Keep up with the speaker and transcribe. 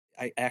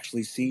I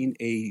actually seen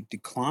a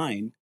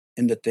decline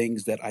in the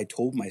things that I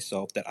told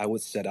myself that I would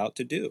set out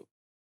to do.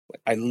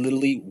 Like, I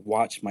literally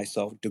watched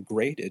myself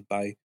degraded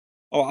by,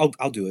 oh,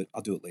 I'll do it.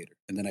 I'll do it later.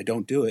 And then I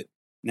don't do it.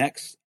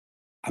 Next,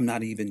 I'm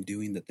not even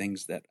doing the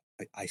things that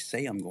I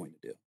say I'm going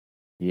to do.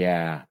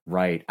 Yeah,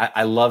 right.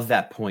 I love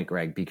that point,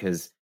 Greg,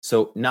 because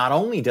so not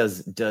only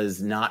does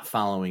not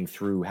following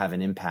through have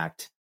an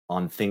impact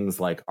on things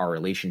like our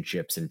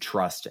relationships and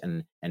trust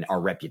and our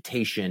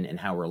reputation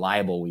and how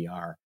reliable we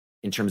are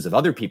in terms of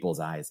other people's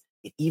eyes,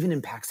 it even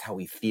impacts how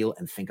we feel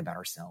and think about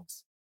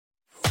ourselves.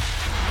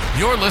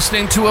 You're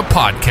listening to a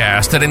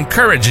podcast that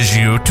encourages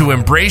you to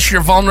embrace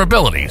your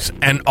vulnerabilities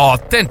and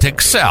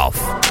authentic self.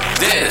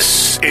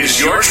 This is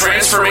your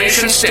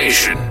transformation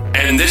station,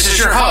 and this is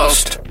your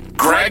host,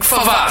 Greg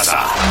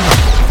Favazza.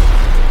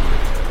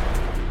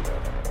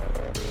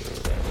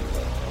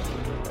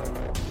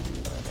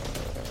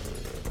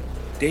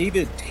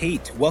 David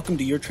Tate, welcome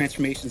to your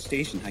transformation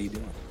station. How you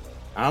doing?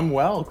 I'm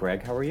well,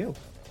 Greg. How are you?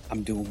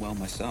 I'm doing well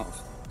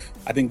myself.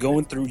 I've been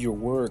going through your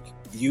work.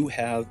 You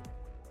have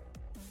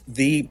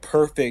the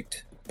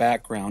perfect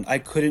background. I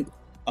couldn't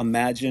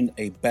imagine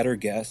a better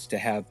guest to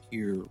have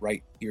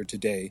right here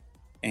today.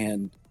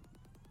 And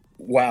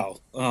wow,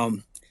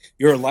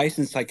 you're a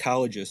licensed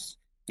psychologist,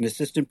 an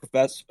assistant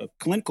professor, a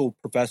clinical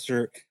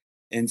professor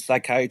in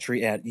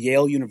psychiatry at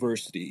Yale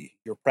University.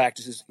 Your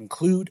practices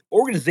include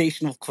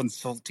organizational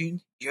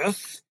consulting,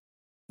 yes,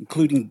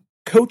 including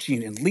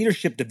coaching and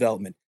leadership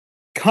development,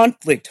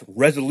 conflict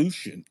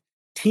resolution,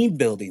 team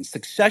building,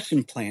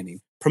 succession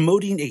planning,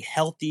 promoting a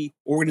healthy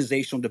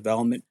organizational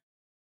development.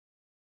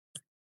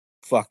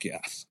 Fuck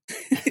yes.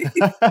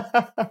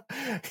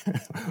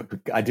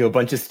 I do a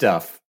bunch of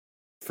stuff,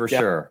 for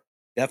sure.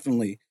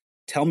 Definitely.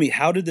 Tell me,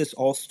 how did this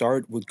all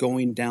start with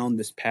going down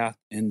this path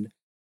in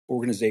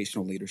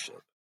organizational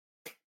leadership?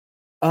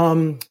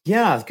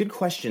 Yeah, good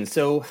question.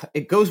 So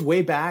it goes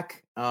way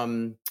back.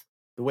 The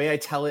way I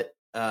tell it,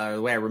 the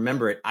way I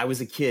remember it, I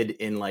was a kid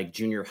in like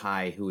junior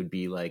high who would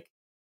be like,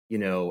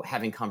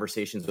 having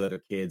conversations with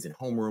other kids in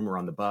homeroom or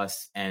on the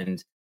bus.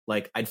 And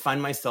like, I'd find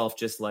myself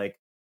just like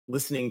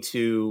listening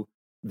to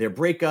their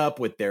breakup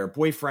with their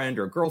boyfriend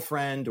or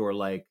girlfriend, or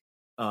like,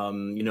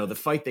 the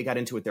fight they got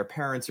into with their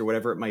parents or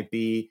whatever it might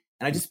be.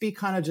 And I'd just be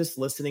kind of just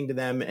listening to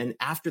them. And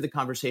after the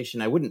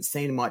conversation, I wouldn't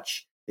say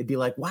much. They'd be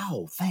like,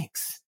 wow,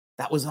 thanks.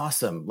 That was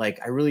awesome.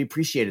 Like, I really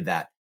appreciated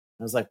that.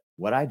 I was like,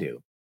 what'd I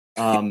do?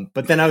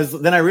 But then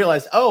I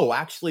realized, oh,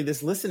 actually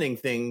this listening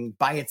thing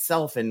by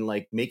itself and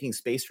like making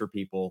space for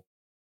people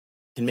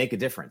can make a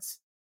difference.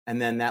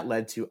 And then that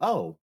led to,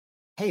 oh,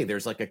 hey,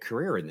 there's like a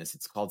career in this.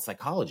 It's called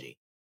psychology.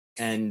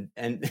 And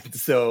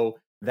so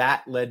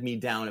that led me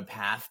down a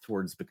path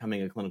towards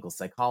becoming a clinical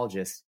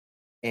psychologist.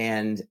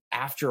 And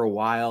after a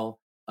while,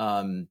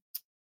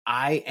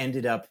 I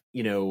ended up,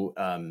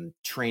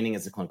 training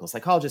as a clinical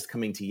psychologist,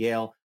 coming to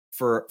Yale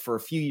for a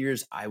few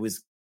years. I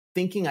was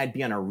thinking I'd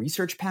be on a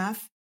research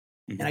path.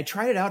 And I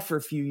tried it out for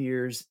a few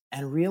years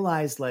and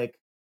realized, like,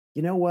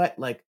 you know what,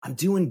 like, I'm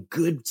doing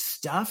good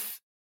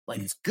stuff. Like,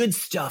 it's good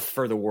stuff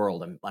for the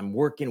world. I'm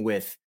working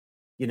with,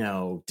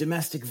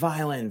 domestic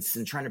violence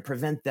and trying to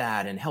prevent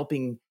that, and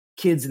helping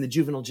kids in the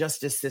juvenile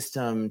justice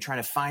system, trying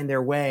to find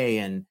their way,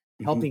 and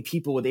helping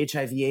people with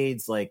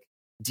HIV/AIDS, like,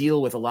 deal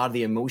with a lot of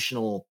the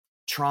emotional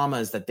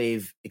traumas that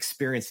they've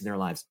experienced in their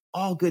lives.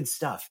 All good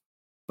stuff.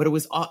 But it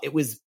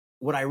was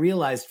what I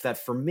realized that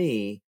for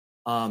me,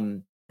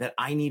 that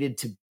I needed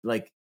to,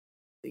 like,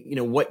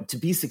 to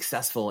be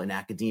successful in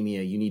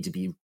academia, you need to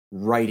be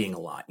writing a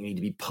lot. You need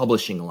to be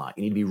publishing a lot.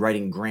 You need to be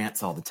writing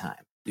grants all the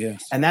time.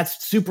 Yes. And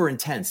that's super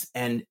intense.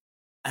 And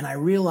I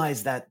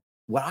realized that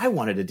what I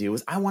wanted to do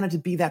was I wanted to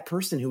be that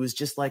person who was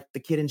just like the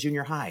kid in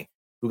junior high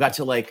who got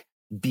to like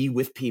be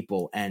with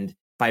people, and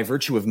by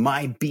virtue of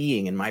my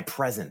being and my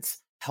presence,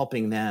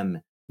 helping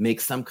them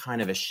make some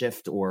kind of a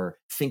shift or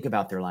think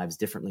about their lives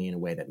differently in a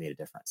way that made a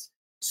difference.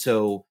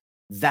 So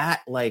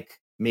that like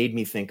made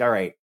me think, all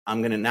right, I'm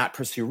going to not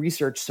pursue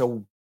research.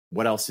 So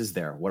what else is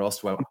there? What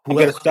else do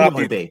I stop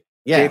you? be?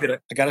 Yeah. David,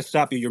 I got to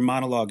stop you. You're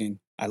monologuing.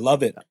 I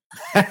love it.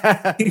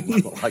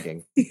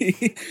 Monologuing.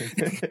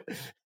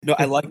 No,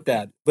 I like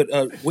that. But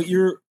what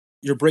you're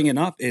bringing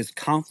up is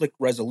conflict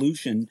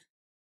resolution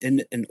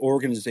in an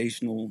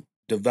organizational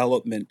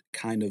development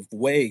kind of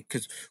way,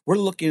 because we're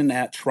looking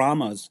at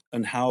traumas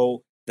and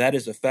how that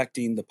is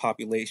affecting the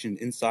population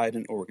inside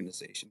an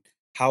organization,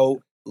 how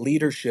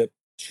leadership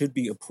should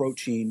be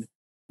approaching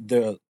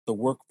the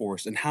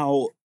workforce, and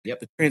how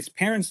the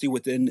transparency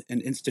within an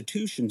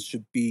institution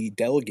should be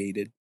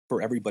delegated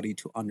for everybody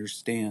to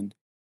understand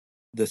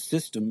the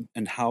system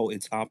and how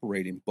it's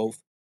operating,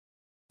 both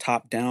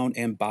top down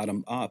and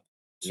bottom up.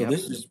 So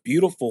this is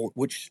beautiful,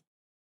 which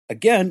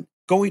again,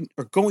 going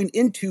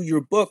into your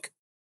book,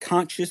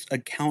 Conscious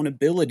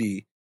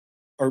Accountability,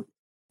 or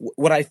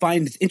what I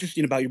find is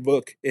interesting about your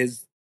book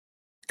is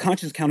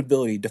conscious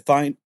accountability,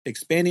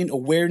 expanding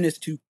awareness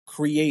to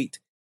create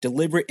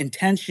deliberate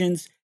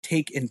intentions,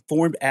 take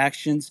informed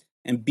actions,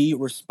 and be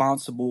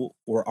responsible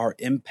for our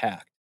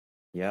impact.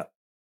 Yeah.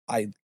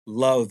 I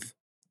love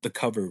the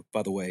cover,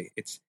 by the way.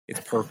 It's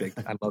It's perfect.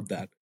 I love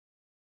that.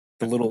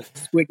 The little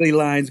squiggly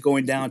lines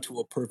going down to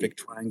a perfect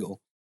triangle.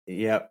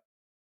 Yep.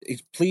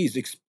 Please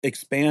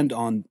expand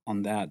on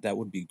that. That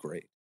would be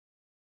great.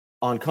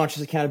 On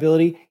conscious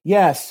accountability,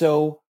 yeah.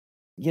 So,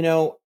 in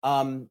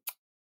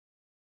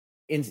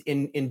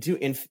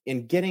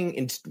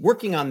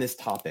working on this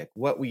topic,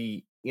 what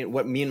me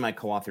and my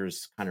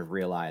co-authors kind of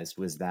realized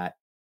was that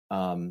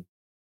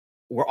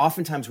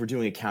we're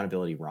doing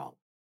accountability wrong.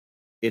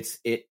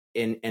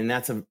 And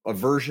that's a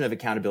version of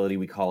accountability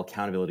we call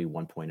accountability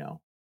 1.0.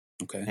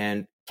 Okay.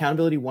 And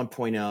accountability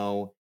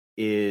 1.0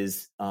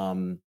 is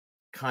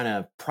kind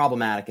of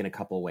problematic in a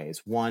couple of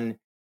ways. One,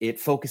 it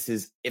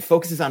focuses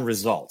on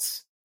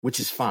results, which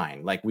is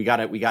fine. Like we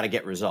gotta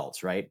get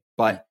results, right?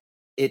 But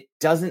it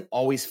doesn't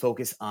always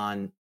focus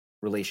on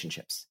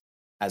relationships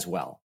as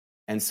well.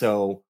 And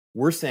so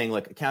we're saying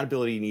like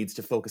accountability needs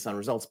to focus on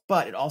results,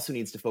 but it also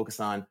needs to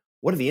focus on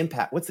what are the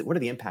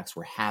impacts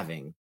we're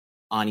having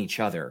on each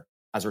other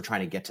as we're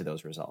trying to get to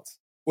those results.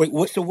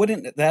 Wait, so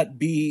wouldn't that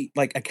be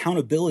like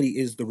accountability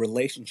is the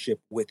relationship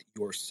with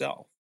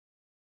yourself?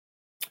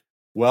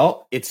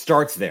 Well, it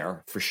starts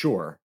there for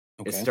sure.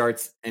 Okay. It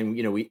starts, and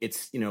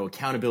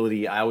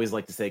accountability. I always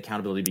like to say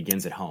accountability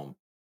begins at home.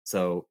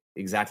 So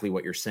exactly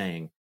what you're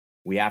saying,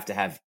 we have to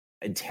have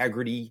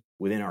integrity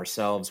within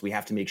ourselves. We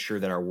have to make sure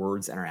that our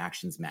words and our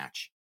actions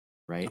match,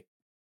 right?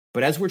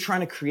 But as we're trying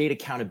to create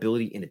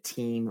accountability in a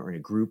team or in a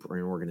group or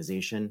an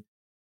organization,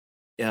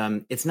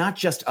 it's not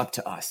just up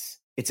to us.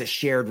 It's a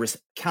shared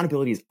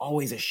accountability is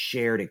always a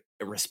shared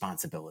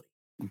responsibility.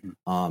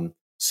 Mm-hmm.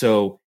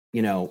 So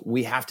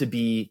we have to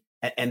be,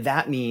 and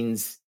that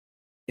means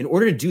in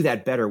order to do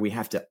that better, we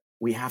have to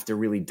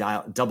really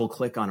double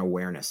click on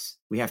awareness.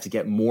 We have to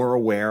get more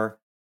aware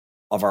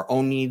of our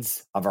own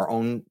needs, of our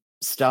own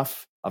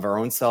stuff, of our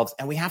own selves,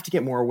 and we have to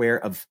get more aware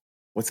of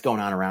what's going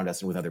on around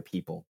us and with other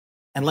people.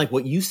 And like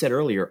what you said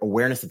earlier,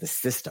 awareness of the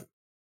system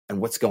and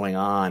what's going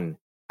on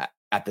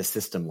at the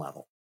system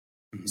level.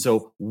 Mm-hmm.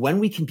 So when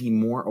we can be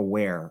more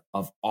aware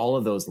of all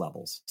of those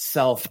levels,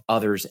 self,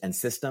 others, and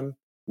system,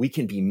 we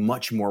can be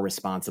much more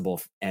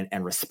responsible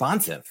and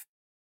responsive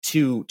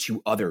to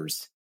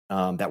others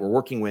that we're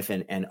working with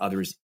and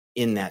others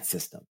in that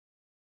system.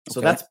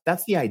 So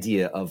that's the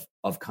idea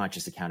of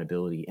conscious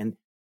accountability. And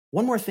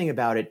one more thing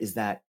about it is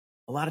that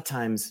a lot of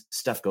times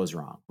stuff goes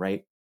wrong,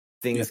 right?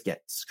 Things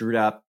get screwed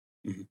up,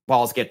 mm-hmm.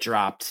 balls get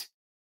dropped,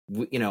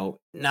 not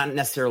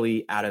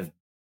necessarily out of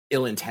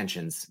ill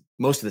intentions,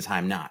 most of the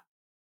time not.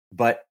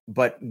 But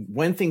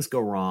when things go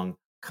wrong,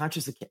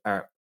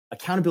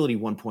 accountability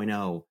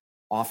 1.0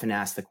 often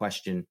asks the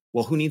question,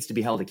 well, who needs to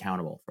be held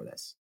accountable for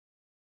this?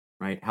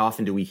 Right? How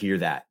often do we hear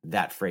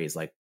that phrase,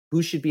 like,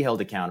 who should be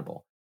held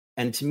accountable?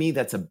 And to me,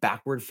 that's a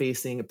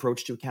backward-facing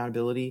approach to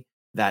accountability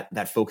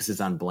that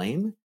focuses on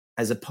blame,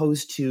 as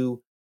opposed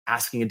to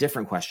asking a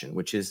different question,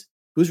 which is,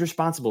 who's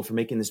responsible for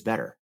making this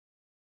better?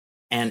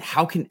 And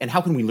how can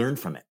we learn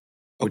from it?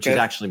 Which is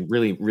actually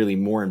really, really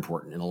more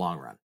important in the long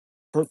run.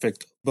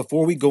 Perfect.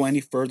 Before we go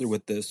any further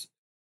with this,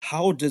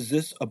 how does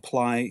this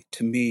apply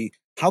to me?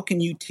 How can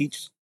you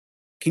teach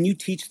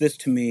this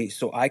to me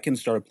so I can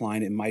start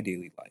applying it in my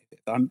daily life?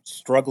 If I'm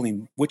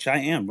struggling, which I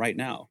am right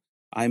now,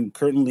 I'm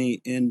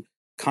currently in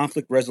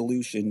conflict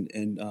resolution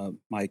in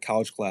my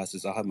college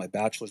classes. I'll have my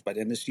bachelor's by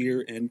the end of this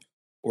year in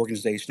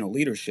organizational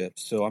leadership.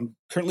 So I'm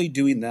currently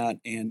doing that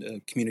and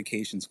a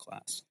communications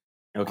class.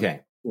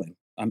 Okay.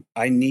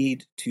 I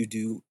need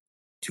to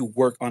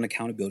work on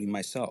accountability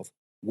myself.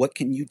 What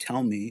can you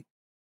tell me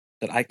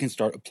that I can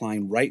start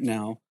applying right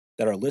now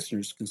that our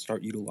listeners can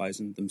start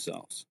utilizing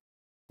themselves?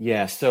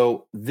 Yeah.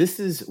 So this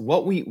is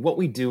what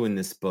we do in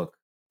this book,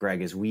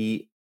 Greg, is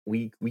we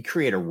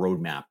create a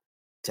roadmap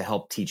to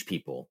help teach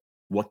people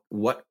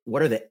what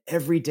are the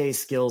everyday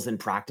skills and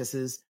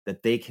practices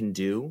that they can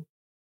do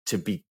to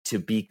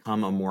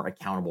become a more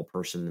accountable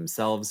person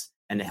themselves,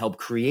 and to help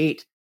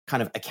create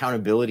kind of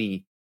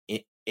accountability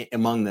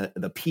among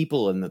the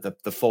people and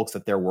the folks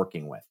that they're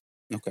working with.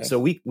 Okay. So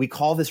we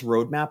call this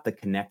roadmap the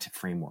Connect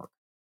framework.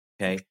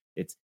 Okay.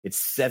 It's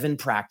 7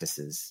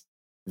 practices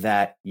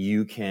that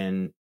you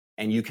can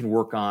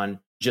work on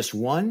just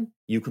one.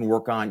 You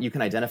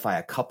can identify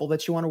a couple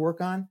that you want to work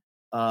on.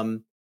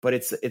 But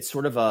it's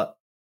sort of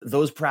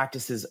those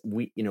practices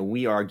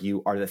we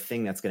argue are the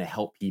thing that's going to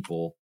help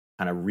people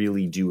kind of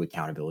really do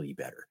accountability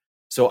better.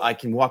 So I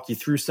can walk you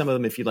through some of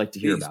them if you'd like to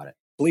hear about it.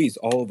 Please,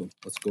 all of them.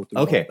 Let's go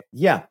through. Okay.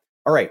 Yeah.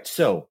 All right.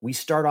 So we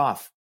start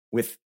off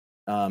with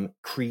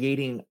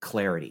creating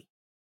clarity.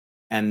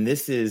 And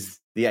this is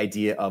the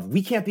idea of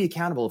we can't be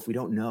accountable if we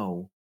don't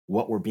know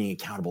what we're being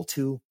accountable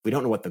to. If we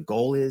don't know what the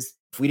goal is.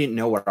 If we didn't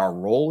know what our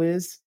role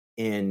is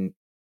in,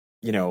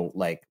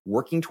 like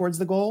working towards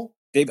the goal.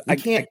 Dave, I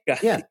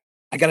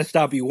got to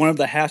stop you. One of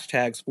the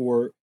hashtags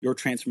for your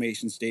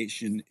transformation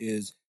station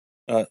is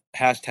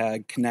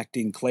hashtag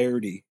connecting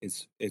clarity.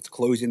 It's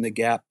closing the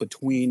gap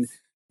between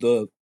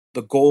the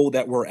goal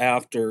that we're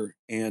after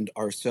and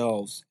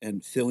ourselves,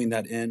 and filling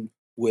that in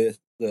with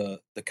the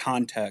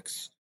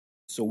context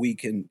so we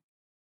can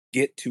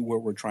get to where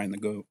we're trying to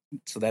go.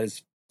 So that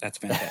is That's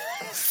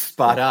fantastic.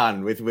 Spot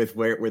on with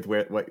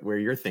where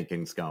your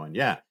thinking's going.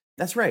 Yeah,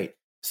 that's right.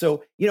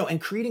 So, and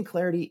creating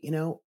clarity,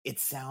 it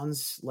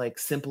sounds like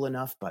simple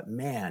enough, but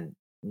man,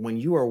 when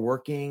you are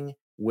working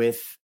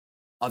with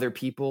other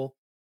people,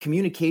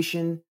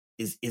 communication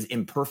is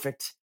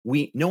imperfect.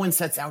 No one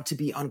sets out to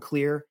be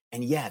unclear,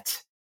 and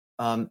yet,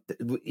 so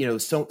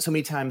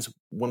many times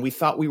when we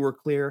thought we were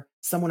clear,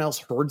 someone else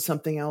heard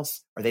something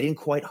else, or they didn't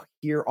quite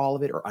hear all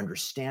of it or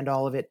understand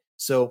all of it.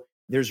 So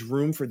there's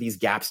room for these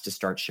gaps to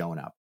start showing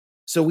up.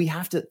 So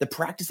the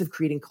practice of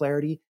creating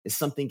clarity is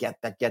something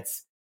that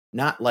gets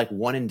not like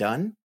one and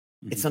done.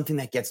 Mm-hmm. It's something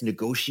that gets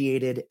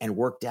negotiated and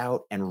worked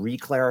out and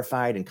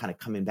re-clarified and kind of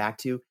coming back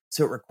to.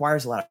 So it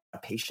requires a lot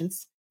of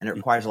patience and it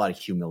requires a lot of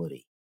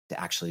humility to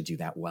actually do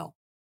that well.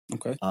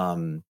 Okay.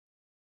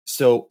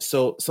 So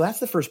that's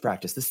the first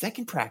practice. The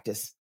second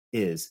practice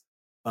is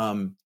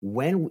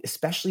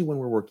especially when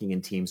we're working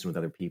in teams with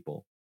other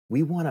people,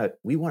 we want to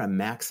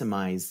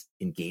maximize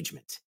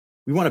engagement.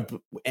 We want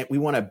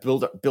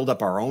to build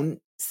up our own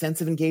sense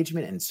of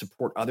engagement and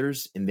support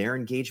others in their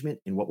engagement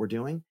in what we're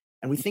doing.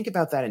 And we think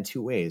about that in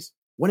two ways.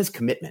 One is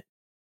commitment.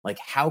 Like,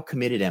 how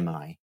committed am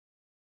I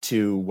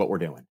to what we're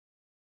doing?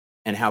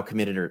 And how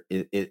committed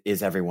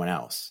is everyone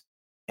else?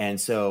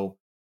 And so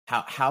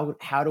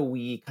how do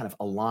we kind of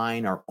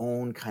align our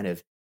own kind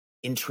of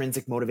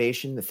intrinsic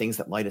motivation, the things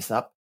that light us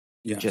up,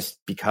 just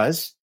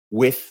because,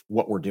 with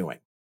what we're doing?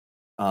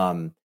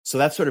 So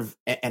that's sort of,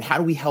 and how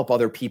do we help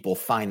other people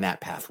find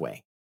that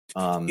pathway?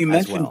 You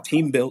mentioned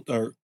team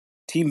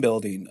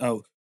building.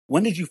 Oh,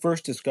 when did you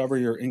first discover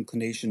your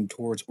inclination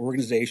towards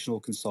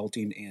organizational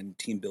consulting and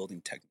team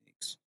building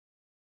techniques?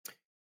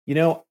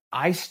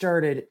 I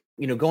started,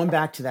 going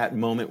back to that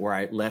moment where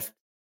I left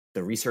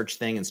the research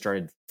thing and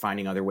started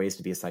finding other ways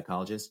to be a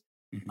psychologist.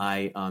 Mm-hmm.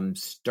 I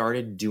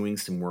started doing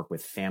some work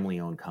with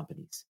family-owned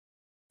companies,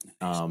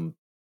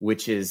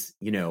 which is,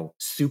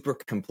 super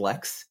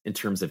complex in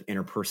terms of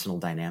interpersonal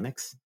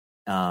dynamics.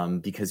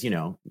 Because,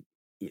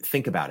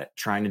 think about it,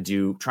 trying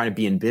to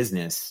be in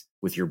business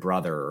with your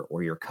brother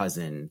or your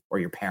cousin or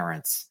your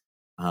parents,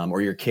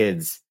 or your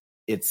kids.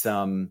 It's,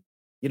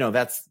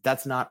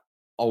 that's not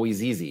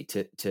always easy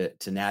to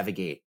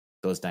navigate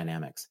those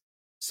dynamics.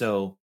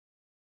 So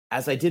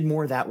as I did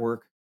more of that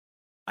work,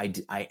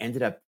 I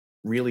ended up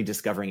really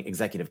discovering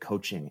executive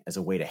coaching as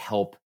a way to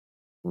help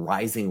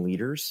rising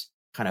leaders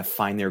kind of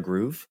find their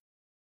groove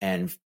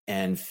and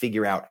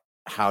figure out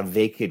how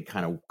they could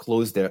kind of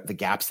close the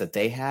gaps that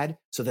they had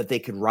so that they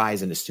could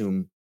rise and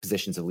assume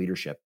positions of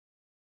leadership.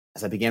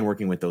 As I began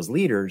working with those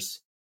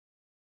leaders,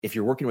 if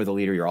you're working with a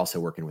leader, you're also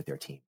working with their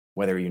team,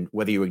 whether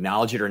you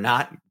acknowledge it or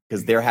not,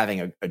 because they're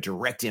having a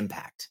direct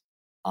impact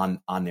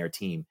on their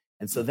team.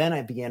 And so then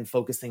I began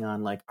focusing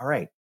on, like, all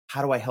right,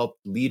 how do I help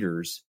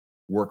leaders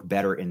work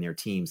better in their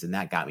teams? And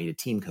that got me to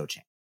team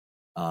coaching.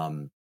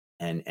 And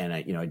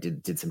I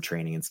did some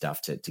training and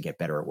stuff to get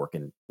better at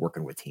working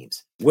with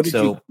teams. What did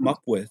you come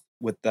up with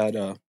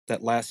that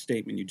last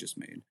statement you just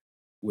made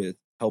with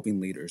helping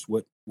leaders?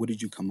 What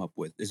did you come up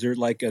with? Is there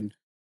like an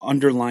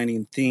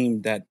underlining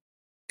theme that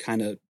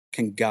kind of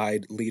can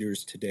guide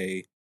leaders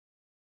today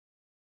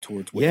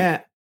towards what?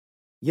 Yeah.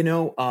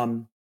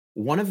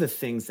 One of the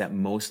things that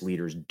most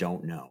leaders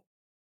don't know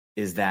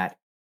is that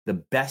the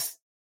best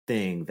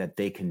thing that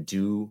they can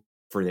do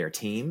for their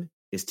team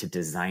is to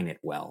design it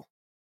well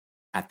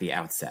at the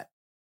outset.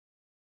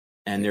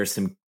 And there's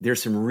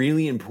some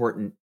really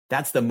important,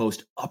 that's the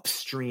most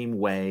upstream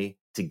way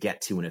to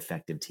get to an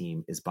effective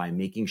team, is by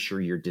making sure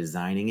you're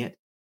designing it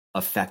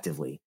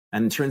effectively.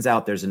 And it turns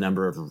out there's a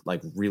number of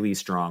like really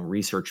strong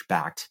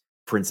research-backed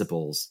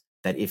principles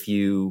that if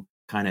you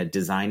kind of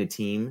design a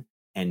team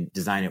and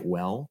design it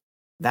well,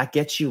 that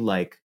gets you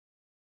like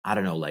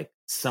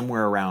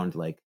somewhere around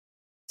like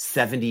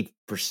 70%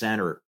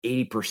 or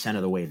 80%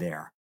 of the way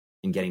there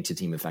in getting to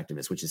team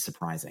effectiveness, which is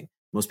surprising.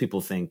 Most people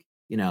think,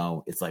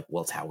 it's like,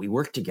 well, it's how we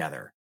work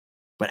together.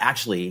 But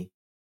actually,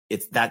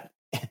 it's that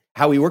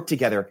how we work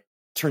together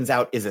turns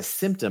out is a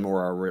symptom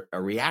or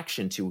a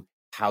reaction to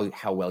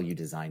how well you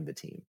designed the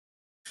team.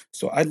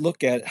 So I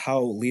look at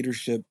how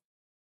leadership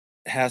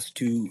has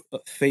to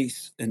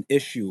face an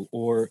issue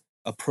or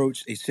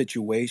approach a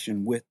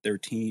situation with their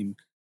team.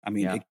 I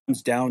mean, It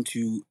comes down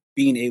to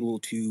being able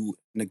to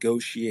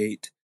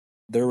negotiate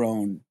their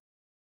own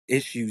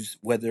issues,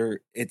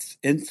 whether it's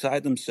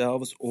inside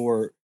themselves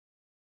or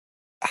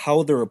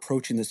how they're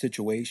approaching the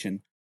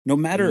situation. No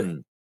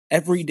matter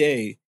every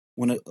day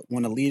when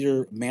a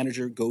leader,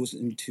 manager goes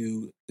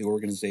into the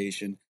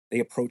organization, they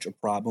approach a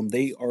problem,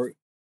 they are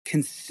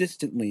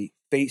consistently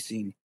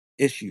facing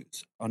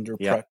issues under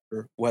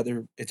pressure,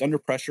 whether it's under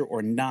pressure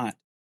or not.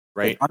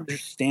 Right. But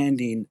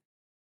understanding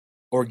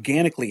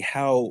organically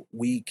how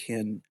we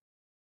can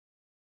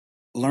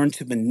learn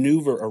to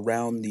maneuver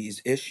around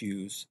these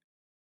issues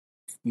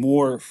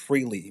more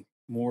freely,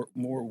 more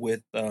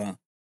with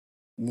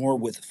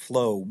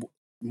flow,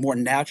 more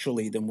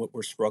naturally than what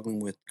we're struggling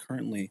with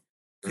currently.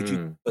 Could you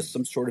give us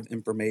some sort of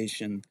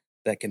information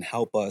that can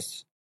help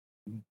us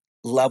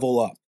level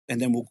up? And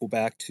then we'll go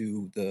back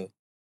to the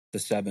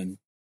 7.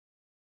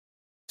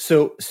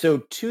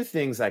 So two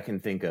things I can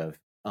think of.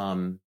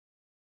 One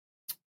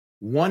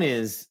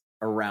is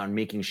around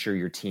making sure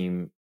your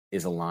team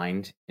is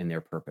aligned in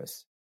their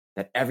purpose,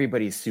 that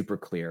everybody's super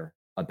clear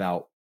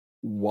about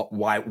what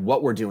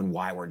we're doing,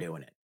 why we're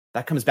doing it.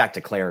 That comes back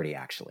to clarity,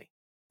 actually.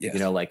 Yes. You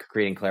know, like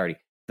creating clarity.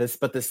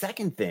 But the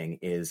second thing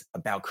is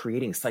about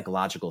creating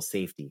psychological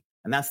safety.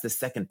 And that's the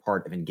second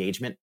part of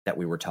engagement that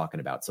we were talking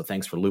about. So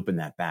thanks for looping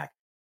that back.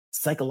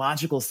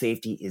 Psychological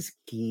safety is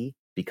key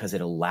because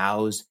it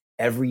allows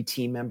every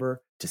team member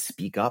to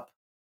speak up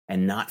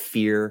and not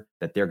fear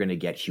that they're going to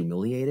get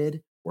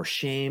humiliated or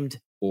shamed,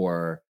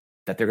 or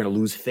that they're going to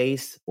lose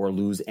face or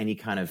lose any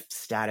kind of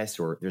status,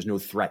 or there's no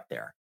threat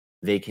there.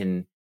 They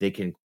can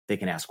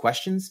ask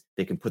questions.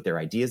 They can put their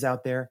ideas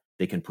out there.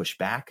 They can push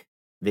back.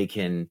 They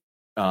can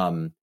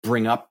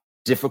bring up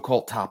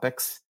difficult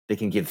topics. They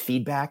can give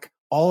feedback.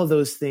 All of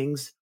those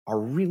things are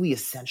really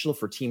essential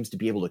for teams to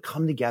be able to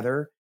come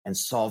together and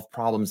solve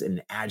problems in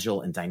an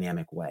agile and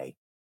dynamic way.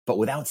 But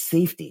without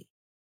safety,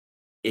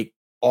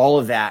 all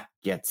of that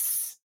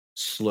gets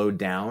slowed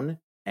down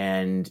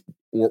and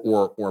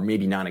or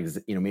maybe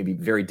maybe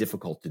very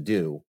difficult to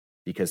do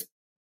because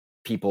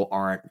people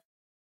aren't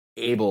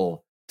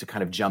able to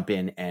kind of jump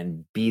in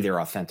and be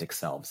their authentic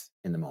selves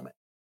in the moment.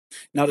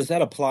 Now, does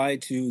that apply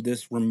to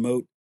this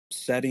remote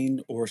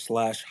setting or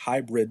 /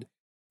 hybrid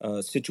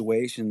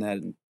situation that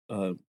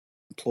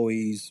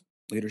employees,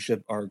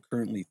 leadership are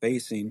currently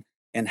facing?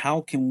 And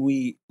how can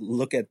we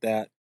look at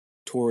that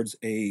towards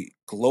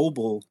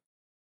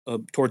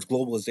towards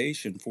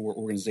globalization for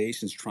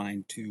organizations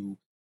trying to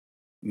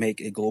make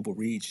a global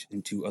reach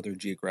into other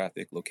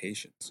geographic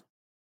locations?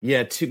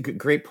 Yeah, two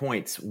great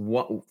points.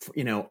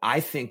 I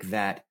think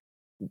that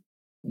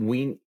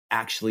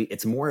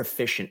it's more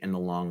efficient in the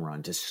long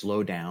run to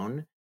slow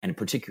down, and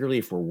particularly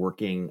if we're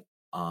working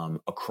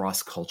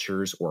across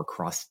cultures or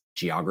across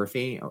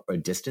geography or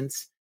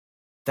distance,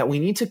 that we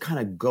need to kind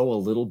of go a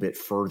little bit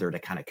further to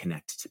kind of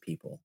connect to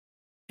people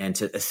and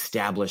to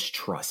establish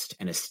trust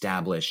and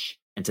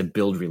to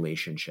build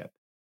relationship.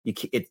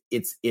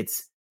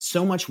 It's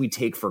so much we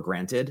take for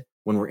granted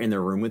when we're in the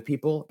room with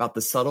people about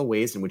the subtle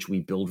ways in which we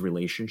build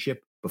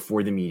relationship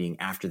before the meeting,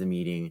 after the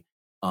meeting,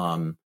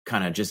 kind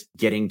of just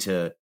getting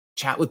to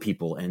chat with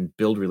people and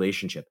build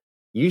relationship.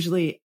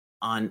 Usually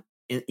on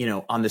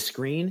the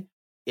screen,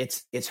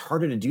 it's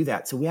harder to do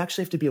that. So we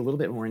actually have to be a little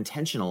bit more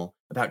intentional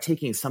about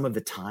taking some of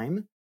the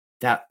time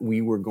that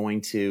we were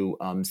going to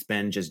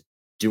spend just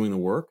doing the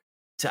work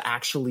to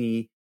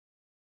actually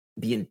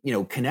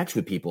connect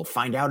with people,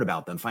 find out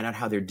about them, find out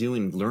how they're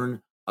doing,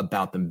 learn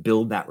about them,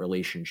 build that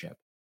relationship.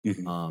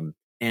 Mm-hmm.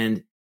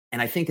 And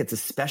I think it's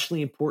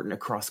especially important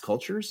across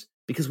cultures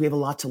because we have a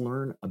lot to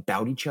learn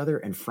about each other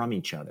and from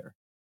each other.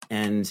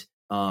 And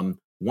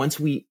once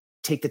we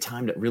take the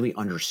time to really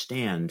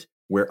understand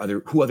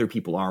who other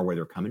people are, where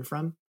they're coming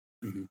from,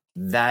 mm-hmm.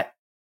 that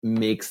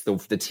makes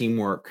the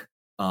teamwork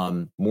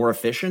more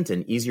efficient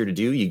and easier to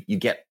do. You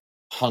get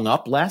hung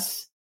up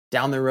less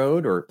down the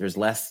road, or there's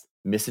less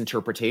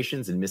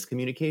misinterpretations and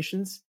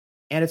miscommunications,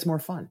 and it's more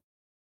fun.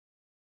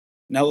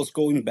 Now let's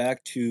going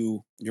back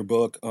to your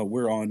book.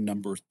 We're on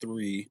number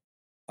 3.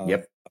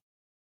 Yep.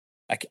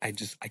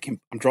 I'm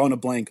drawing a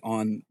blank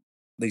on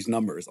these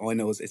numbers. All I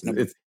know is it's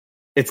number.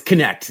 It's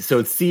connect. So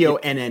it's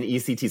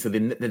CONNECT. So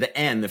the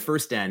N, the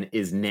first N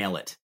is nail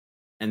it.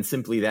 And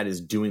simply that is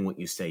doing what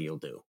you say you'll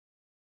do.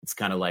 It's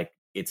kind of like,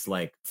 it's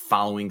like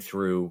following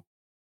through,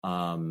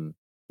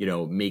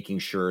 making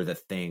sure the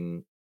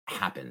thing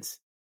happens.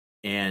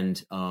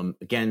 And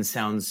again,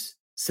 sounds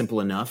simple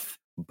enough,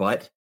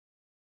 but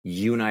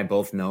you and I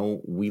both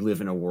know we live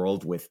in a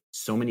world with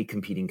so many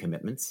competing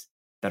commitments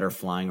that are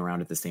flying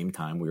around at the same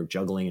time. We're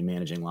juggling and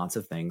managing lots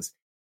of things.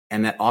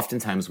 And that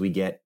oftentimes we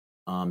get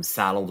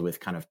saddled with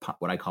kind of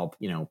what I call,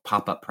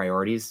 pop-up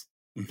priorities,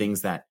 mm-hmm.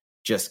 things that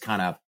just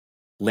kind of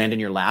land in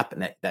your lap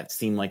and that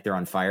seem like they're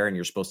on fire and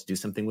you're supposed to do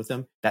something with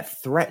them,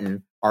 that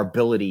threaten our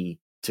ability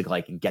to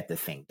get the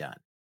thing done.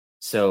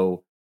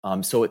 So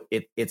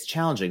it's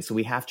challenging. So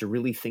we have to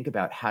really think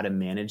about how to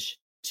manage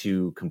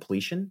to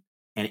completion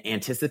and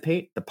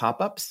anticipate the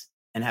pop-ups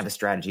and have a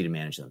strategy to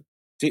manage them.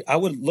 See, I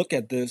would look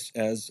at this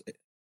as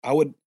I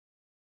would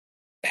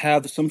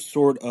have some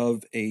sort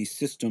of a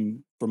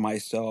system for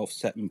myself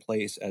set in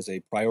place as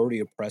a priority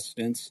of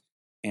precedence,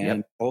 and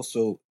yep.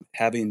 also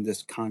having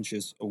this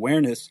conscious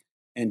awareness.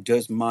 And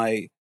does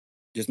my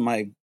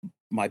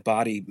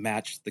body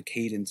match the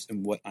cadence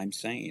in what I'm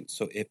saying?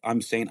 So if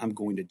I'm saying I'm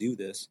going to do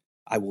this,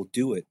 I will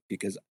do it,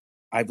 because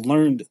I've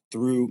learned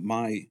through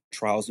my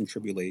trials and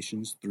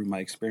tribulations, through my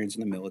experience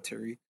in the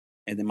military,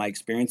 and then my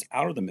experience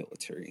out of the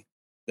military,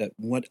 that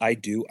what I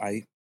do,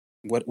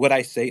 what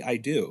I say I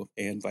do,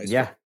 and vice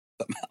versa.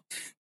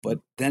 But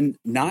then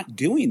not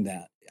doing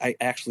that, I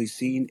actually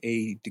seen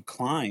a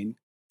decline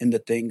in the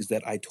things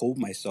that I told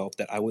myself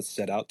that I would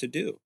set out to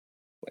do.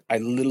 I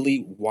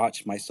literally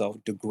watched myself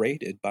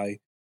degraded by,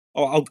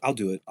 I'll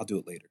do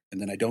it later.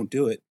 And then I don't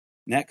do it.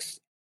 Next,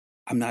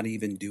 I'm not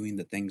even doing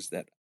the things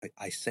that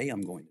I say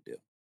I'm going to do.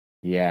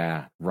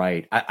 Yeah,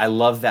 right. I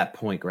love that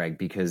point, Greg,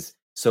 because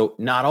So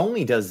not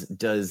only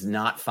does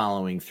not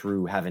following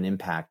through have an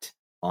impact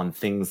on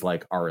things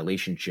like our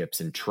relationships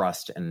and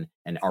trust and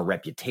our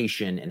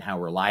reputation and how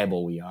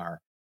reliable we are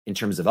in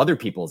terms of other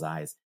people's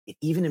eyes, it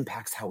even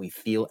impacts how we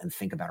feel and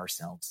think about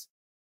ourselves.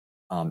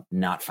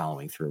 Not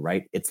following through,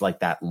 right? It's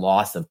like that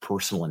loss of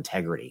personal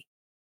integrity,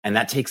 and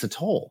that takes a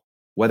toll.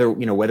 Whether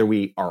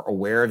we are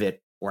aware of it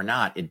or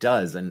not, it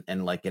does, and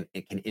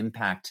it can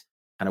impact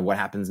kind of what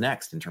happens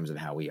next in terms of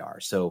how we are.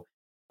 So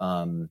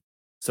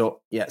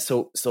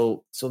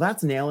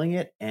that's nailing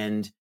it,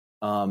 and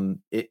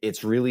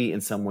it's really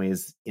in some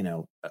ways,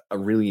 a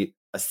really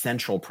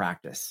essential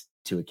practice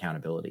to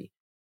accountability.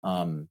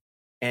 And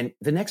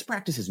the next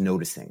practice is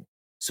noticing.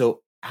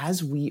 So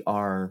as we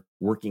are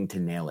working to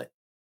nail it,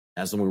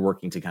 as we're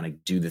working to kind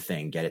of do the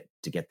thing, get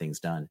things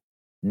done,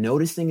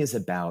 noticing is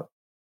about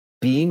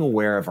being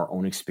aware of our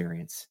own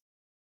experience,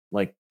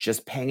 like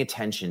just paying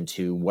attention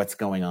to what's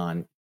going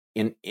on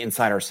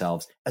inside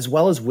ourselves, as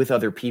well as with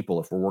other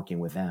people if we're working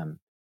with them.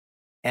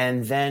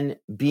 And then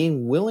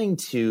being willing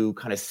to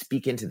kind of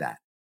speak into that,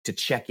 to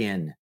check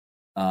in,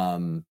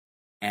 and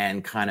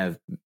kind of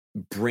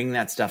bring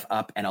that stuff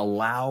up and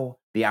allow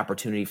the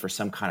opportunity for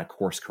some kind of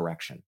course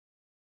correction.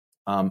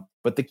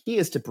 But the key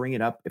is to bring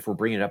it up, if we're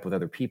bringing it up with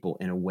other people,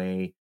 in a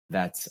way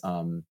that's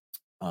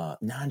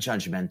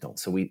non-judgmental.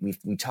 So we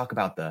talk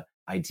about the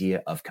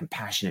idea of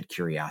compassionate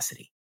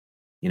curiosity.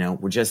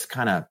 We're just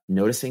kind of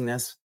noticing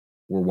this.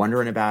 We're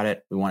wondering about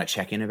it. We want to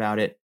check in about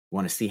it. We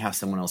want to see how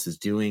someone else is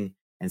doing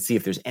and see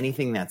if there's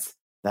anything that's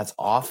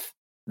off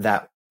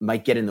that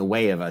might get in the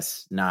way of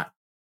us not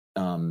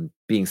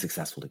being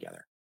successful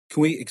together.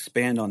 Can we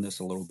expand on this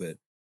a little bit?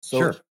 So,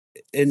 sure.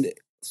 And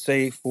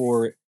say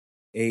for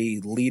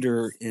a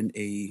leader in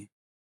a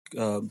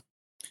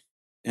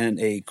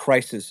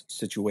crisis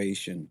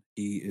situation,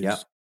 he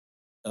is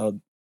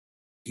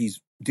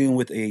he's dealing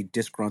with a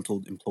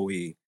disgruntled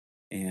employee,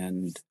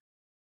 and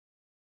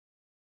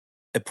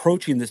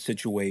approaching this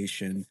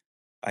situation,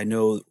 I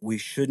know we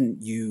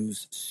shouldn't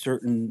use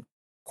certain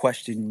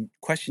questioning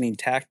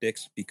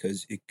tactics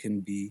because it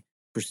can be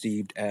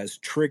perceived as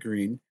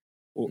triggering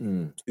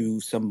to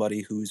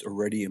somebody who's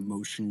already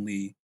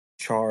emotionally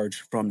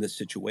charged from the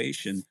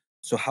situation.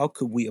 So how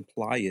could we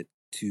apply it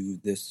to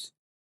this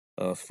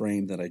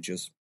frame that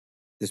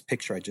this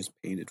picture I just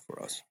painted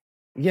for us?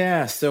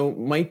 Yeah, so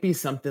might be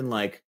something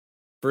like,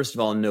 first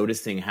of all,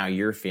 noticing how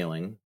you're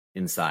feeling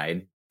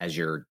inside as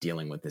you're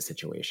dealing with the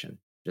situation,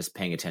 just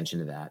paying attention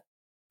to that.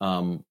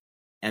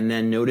 And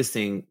then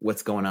noticing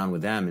what's going on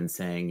with them and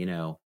saying,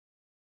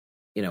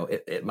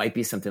 it might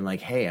be something like,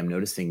 hey, I'm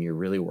noticing you're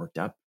really worked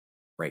up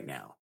right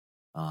now.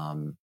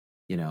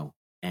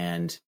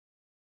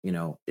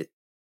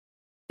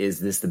 Is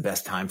this the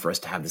best time for us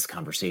to have this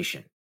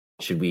conversation?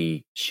 Should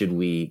we, should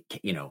we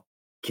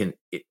come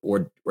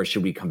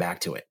back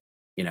to it?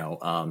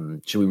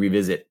 Should we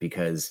revisit?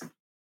 Because,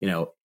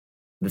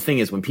 the thing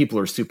is, when people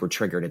are super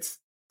triggered,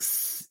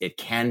 it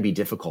can be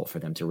difficult for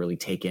them to really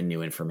take in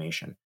new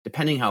information,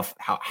 depending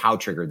how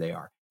triggered they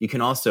are. You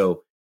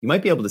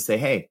might be able to say,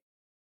 hey,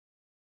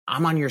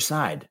 I'm on your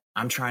side.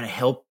 I'm trying to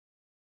help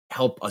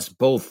us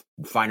both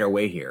find our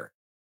way here.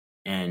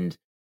 And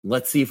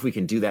let's see if we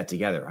can do that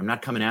together. I'm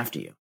not coming after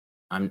you.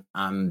 But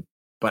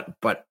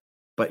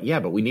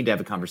we need to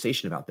have a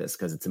conversation about this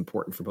because it's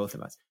important for both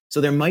of us.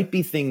 So there might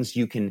be things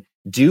you can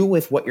do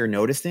with what you're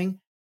noticing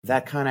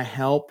that kind of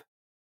help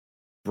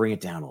bring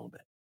it down a little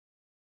bit.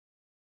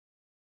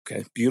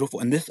 Okay,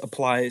 beautiful. And this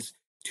applies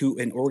to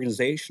an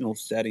organizational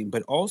setting,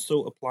 but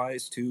also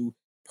applies to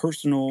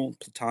personal,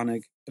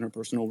 platonic,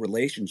 interpersonal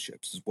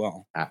relationships as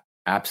well.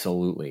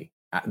 Absolutely.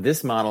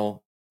 This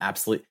model,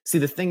 absolutely. See,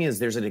 the thing is,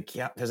 there's an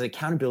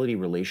accountability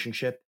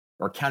relationship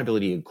or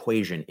accountability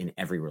equation in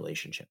every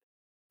relationship.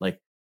 Like,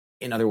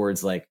 in other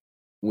words, like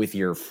with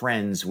your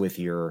friends, with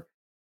your,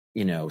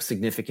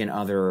 significant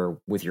other,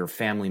 with your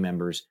family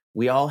members,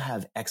 we all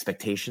have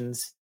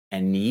expectations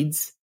and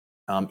needs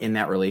in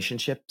that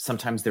relationship.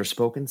 Sometimes they're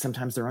spoken,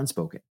 sometimes they're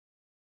unspoken.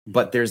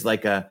 But there's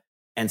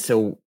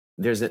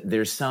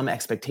there's some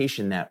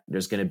expectation that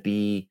there's going to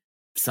be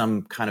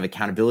some kind of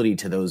accountability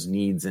to those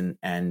needs, and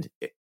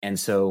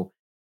so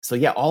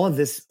yeah, all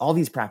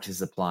these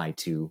practices apply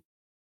to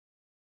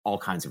all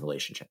kinds of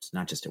relationships,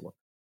 not just at work.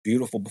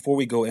 Beautiful. Before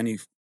we go any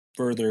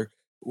further,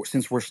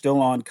 since we're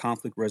still on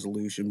conflict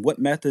resolution, what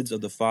methods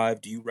of the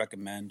 5 do you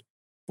recommend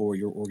for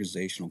your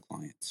organizational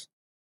clients?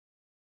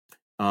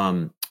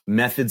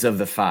 Methods of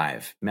the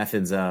 5.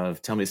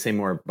 Tell me, say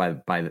more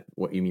by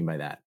what you mean by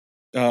that.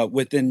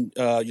 Within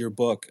your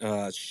book,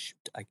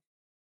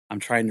 I'm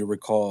trying to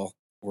recall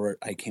where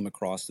I came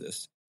across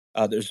this.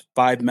 There's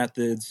 5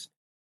 methods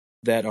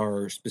that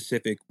are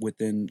specific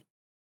within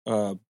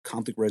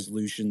conflict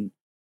resolution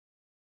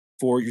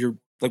for your,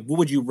 like, what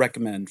would you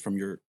recommend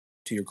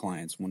to your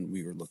clients when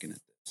we were looking at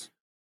this?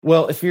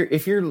 Well, if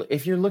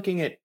you're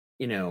looking at,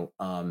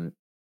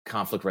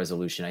 conflict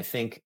resolution, I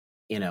think,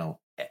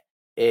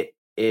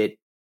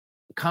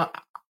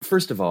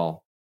 first of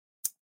all,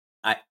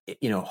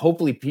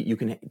 hopefully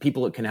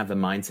people can have the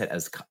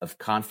mindset of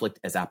conflict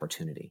as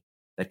opportunity.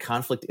 That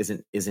conflict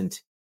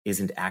isn't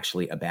isn't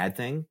actually a bad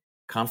thing.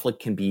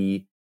 Conflict can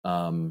be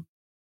a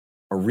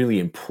really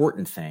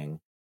important thing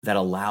that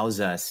allows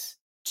us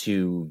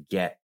to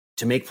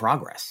make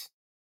progress,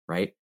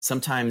 right?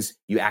 Sometimes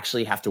you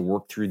actually have to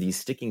work through these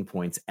sticking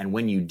points. And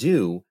when you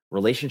do,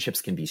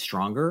 relationships can be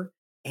stronger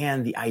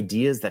and the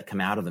ideas that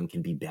come out of them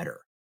can be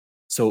better.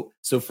 So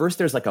first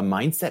there's like a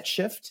mindset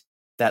shift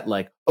that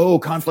like, oh,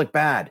 conflict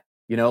bad,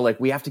 like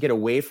we have to get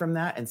away from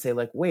that and say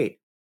like, wait,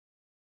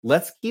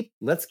 let's keep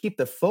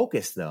the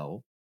focus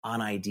though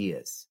on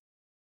ideas.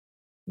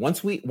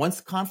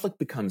 Once conflict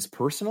becomes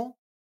personal,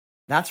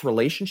 that's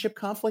relationship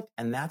conflict,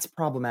 and that's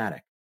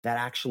problematic. That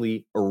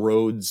actually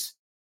erodes,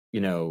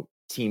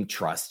 team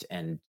trust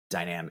and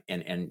dynamic,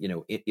 and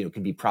it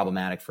can be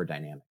problematic for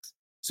dynamics.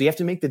 So you have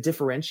to make the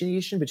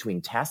differentiation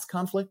between task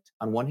conflict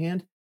on one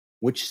hand,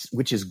 which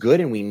is good,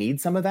 and we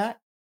need some of that.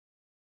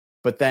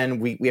 But then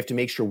we have to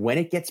make sure when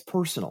it gets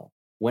personal,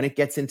 when it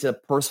gets into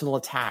personal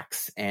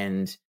attacks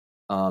and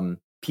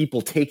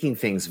people taking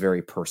things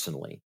very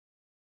personally,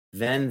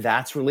 then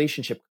that's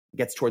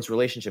gets towards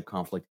relationship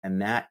conflict,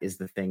 and that is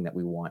the thing that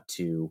we want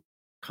to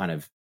kind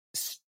of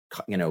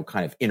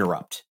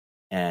interrupt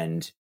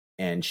and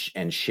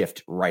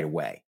shift right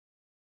away.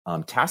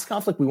 Task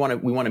conflict, we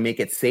want to make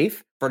it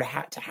safe to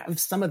have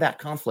some of that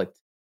conflict,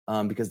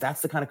 because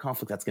that's the kind of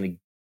conflict that's going to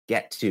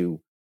get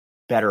to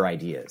better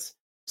ideas.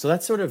 So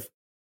that's sort of,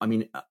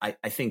 I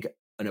think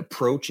an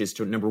approach is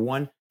to, number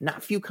one,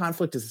 not view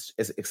conflict as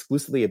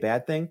exclusively a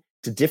bad thing,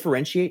 to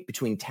differentiate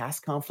between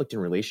task conflict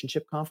and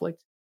relationship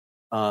conflict.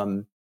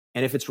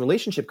 And if it's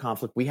relationship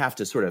conflict, we have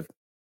to sort of,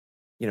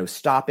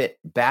 stop it,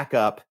 back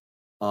up,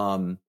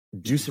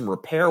 do some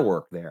repair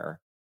work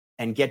there,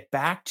 and get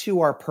back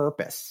to our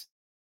purpose.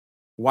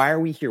 Why are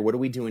we here? What are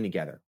we doing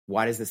together?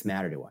 Why does this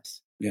matter to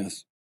us?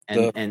 Yes.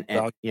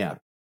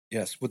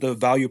 Yes, with the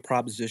value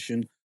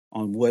proposition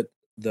on what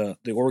the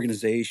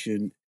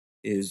organization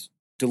is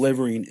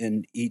delivering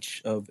in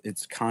each of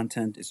its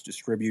content, it's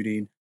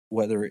distributing,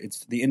 whether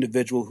it's the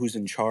individual who's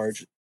in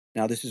charge.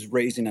 Now, this is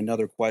raising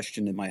another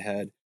question in my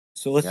head.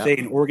 So let's say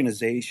an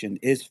organization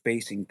is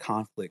facing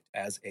conflict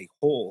as a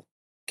whole.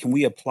 Can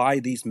we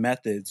apply these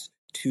methods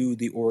to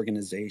the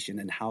organization,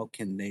 and how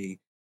can they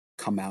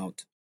come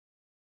out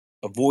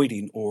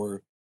avoiding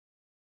or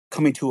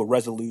coming to a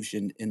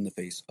resolution in the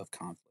face of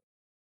conflict?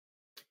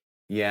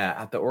 Yeah,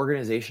 at the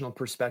organizational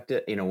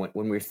perspective,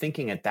 when we're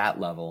thinking at that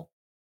level,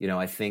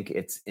 I think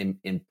it's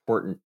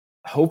important.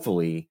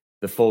 Hopefully,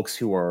 the folks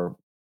who are,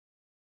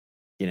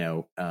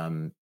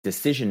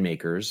 decision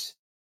makers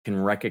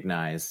can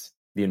recognize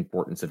the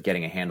importance of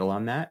getting a handle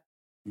on that,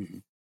 mm-hmm.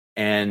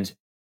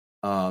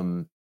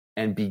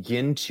 and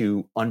begin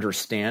to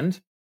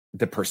understand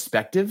the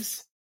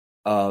perspectives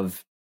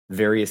of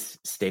various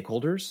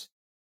stakeholders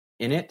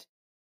in it,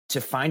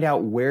 to find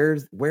out where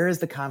is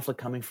the conflict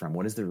coming from?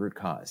 What is the root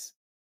cause?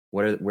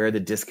 Where are the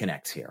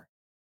disconnects here?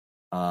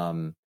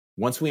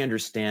 Once we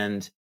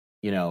understand,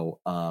 what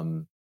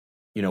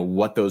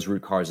those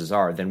root causes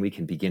are, then we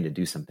can begin to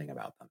do something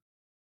about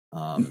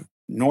them.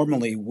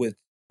 Normally, with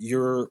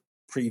your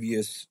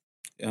previous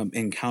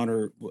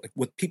encounter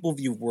with people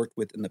you've worked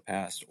with in the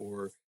past,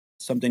 or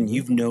something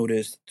you've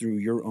noticed through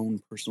your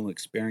own personal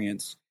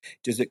experience,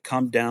 does it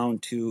come down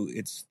to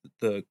it's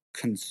the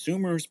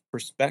consumer's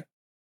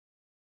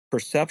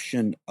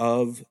perception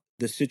of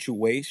the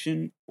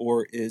situation,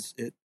 or is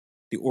it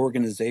the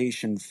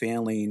organization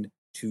failing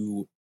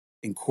to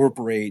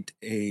incorporate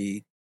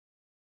a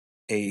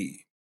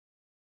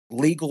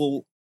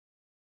legal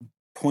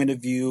point of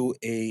view,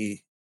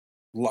 a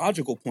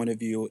logical point of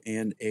view,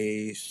 and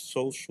a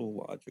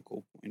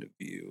sociological point of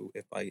view,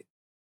 if I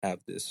have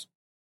this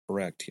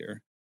correct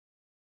here?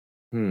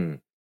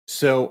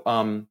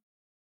 So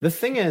the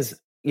thing is,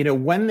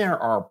 when there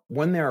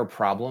are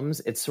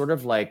problems, it's sort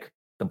of like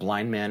the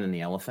blind man and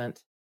the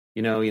elephant.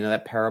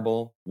 That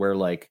parable where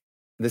like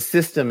the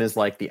system is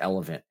like the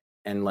elephant,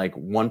 and like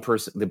one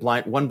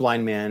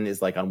blind man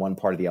is like on one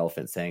part of the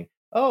elephant saying,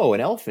 "Oh,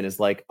 an elephant is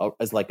like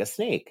a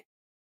snake,"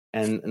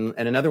 and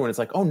another one is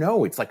like, "Oh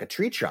no, it's like a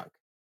tree trunk,"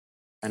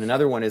 and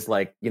another one is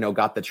like,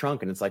 got the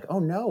trunk, and it's like, "Oh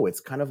no,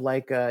 it's kind of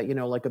like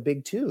like a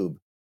big tube,"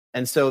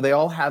 and so they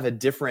all have a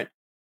different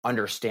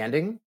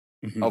understanding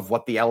of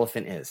what the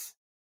elephant is.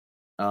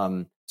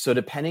 So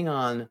depending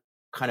on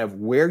kind of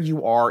where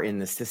you are in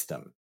the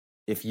system,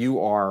 if you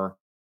are,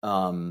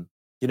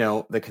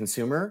 the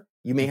consumer,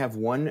 you may have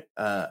one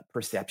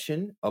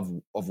perception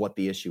of what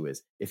the issue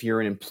is. If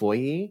you're an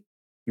employee,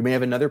 you may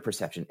have another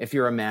perception. If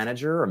you're a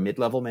manager or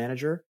mid-level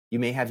manager, you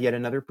may have yet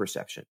another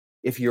perception.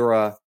 If you're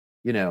a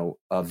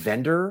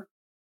vendor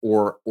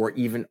or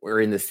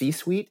in the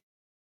C-suite,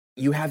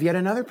 you have yet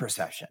another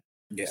perception.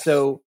 Yes.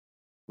 So,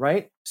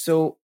 right.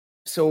 So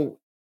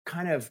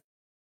kind of,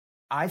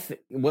 I think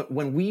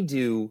when we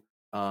do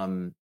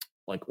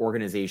like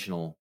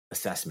organizational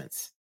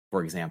assessments,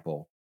 for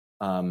example,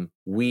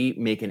 we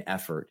make an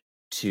effort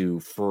to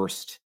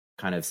first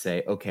kind of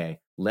say, okay,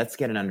 let's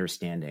get an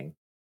understanding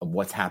of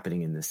what's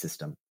happening in the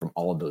system from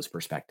all of those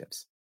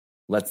perspectives.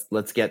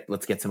 let's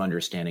get some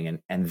understanding,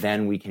 and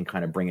then we can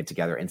kind of bring it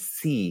together and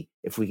see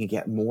if we can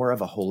get more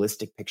of a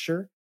holistic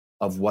picture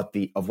of what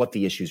the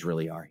issues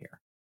really are here.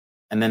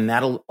 And then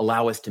that'll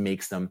allow us to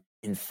make some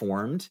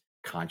informed,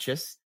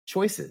 conscious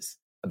choices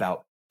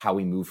about how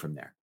we move from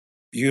there.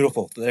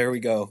 Beautiful. There we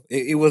go.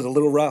 It was a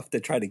little rough to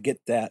try to get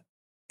that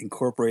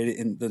incorporated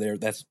into there.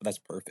 That's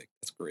perfect.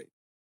 That's great.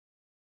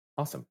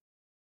 Awesome.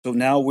 So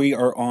now we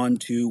are on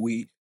to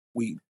we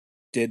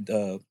did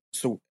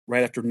so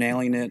right after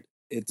nailing it,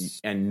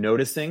 and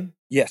noticing.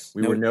 Yes,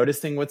 we were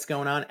noticing what's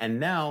going on, and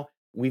now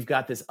we've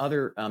got this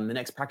other. The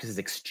next practice is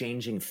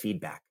exchanging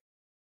feedback.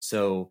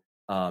 So,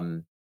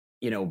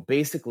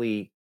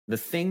 basically, the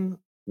thing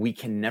we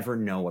can never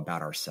know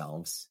about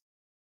ourselves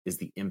is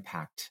the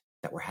impact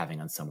that we're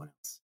having on someone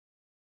else.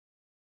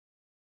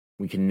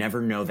 We can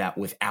never know that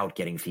without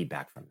getting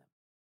feedback from them.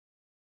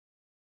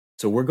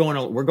 So we're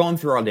going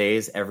through our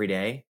days every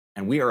day,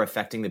 and we are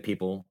affecting the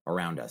people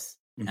around us.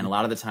 Mm-hmm. And a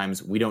lot of the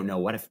times we don't know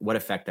what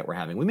effect that we're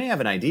having. We may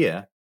have an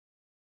idea,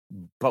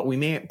 but we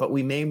may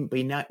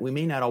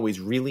not always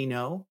really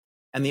know.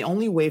 And the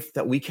only way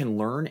that we can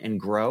learn and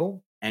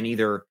grow and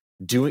either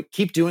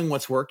keep doing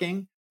what's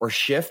working or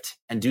shift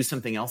and do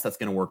something else that's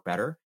going to work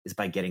better is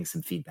by getting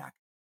some feedback.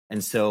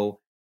 And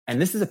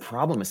this is a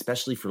problem,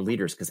 especially for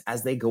leaders, because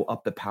as they go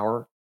up the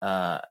power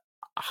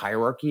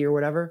hierarchy or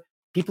whatever,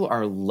 people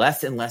are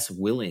less and less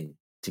willing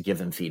to give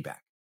them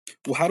feedback.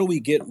 Well, how do we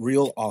get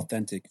real,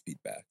 authentic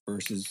feedback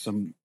versus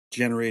some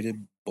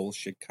generated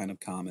bullshit kind of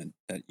comment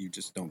that you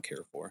just don't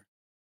care for?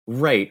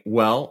 Right.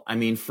 Well, I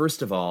mean,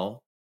 first of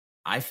all,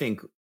 I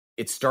think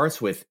it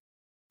starts with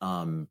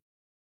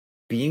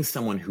being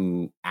someone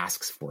who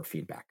asks for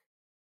feedback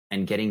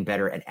and getting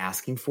better at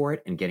asking for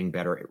it and getting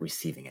better at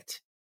receiving it.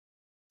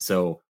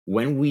 So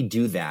when we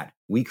do that,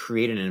 we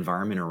create an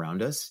environment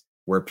around us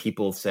where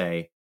people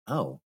say,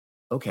 oh,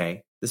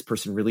 okay, this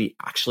person really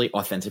actually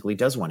authentically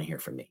does want to hear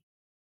from me.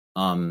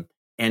 And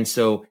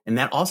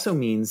that also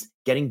means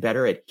getting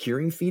better at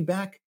hearing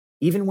feedback,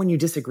 even when you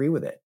disagree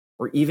with it,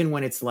 or even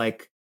when it's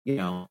like,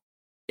 even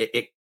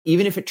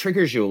if it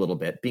triggers you a little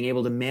bit, being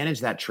able to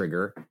manage that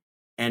trigger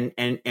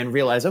and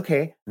realize,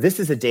 okay, this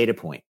is a data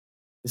point.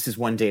 This is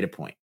one data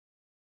point.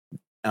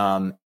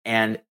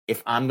 And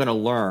if I'm going to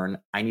learn,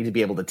 I need to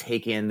be able to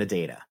take in the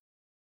data.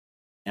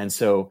 And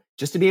so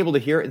just to be able to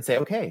hear it and say,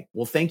 okay,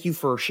 well, thank you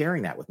for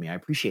sharing that with me. I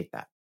appreciate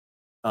that.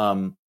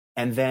 And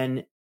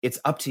then it's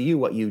up to you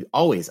what you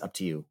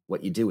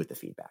do with the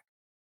feedback.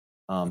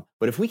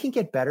 But if we can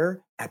get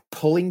better at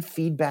pulling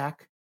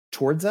feedback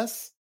towards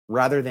us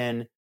rather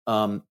than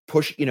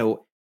push,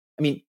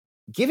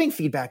 giving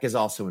feedback is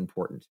also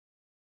important,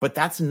 but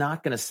that's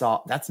not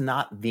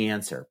the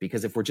answer,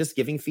 because if we're just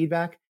giving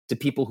feedback to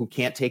people who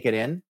can't take it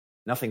in,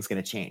 nothing's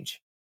going to change.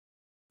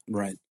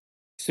 Right.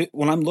 So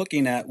when I'm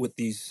looking at with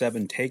these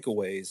 7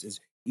 takeaways,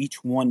 is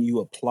each one you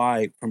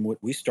apply from what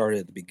we started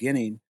at the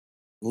beginning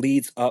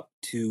leads up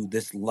to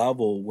this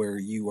level where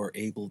you are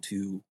able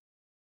to,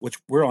 which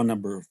we're on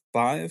number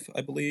 5,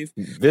 I believe.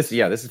 This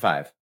is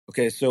 5.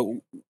 Okay.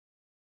 So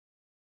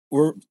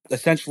we're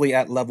essentially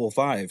at level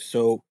 5.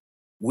 So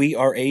we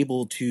are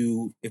able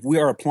to, if we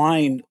are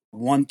applying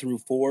 1 through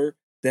 4,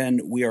 then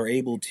we are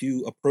able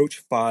to approach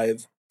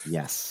 5.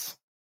 Yes.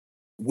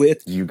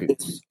 With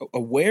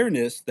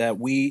awareness that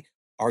we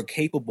are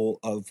capable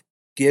of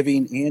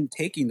giving and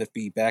taking the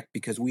feedback,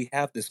 because we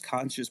have this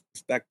conscious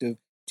perspective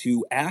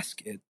to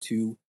ask it,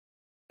 to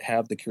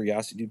have the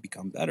curiosity to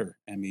become better.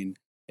 I mean,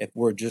 if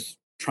we're just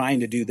trying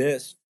to do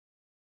this,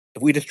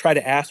 if we just try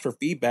to ask for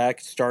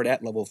feedback, start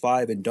at level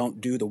 5 and don't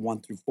do the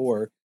 1 through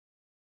 4,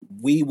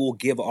 we will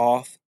give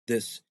off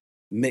this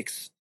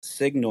mixed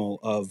signal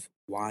of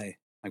why.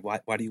 Like,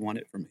 why do you want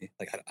it from me?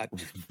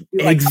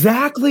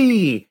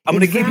 Exactly. I'm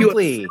going to give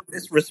you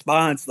this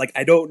response. Like,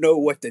 I don't know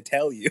what to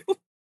tell you.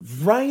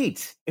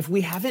 Right. If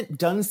we haven't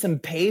done some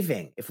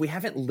paving, if we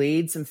haven't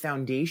laid some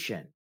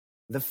foundation,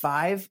 the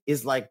 5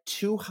 is like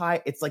too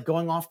high. It's like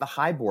going off the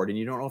high board and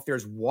you don't know if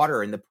there's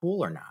water in the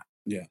pool or not.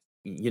 Yeah.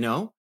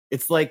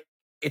 It's like,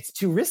 it's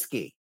too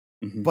risky.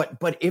 Mm-hmm.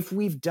 But if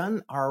we've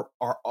done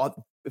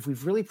if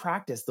we've really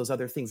practiced those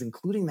other things,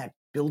 including that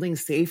building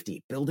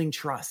safety, building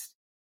trust,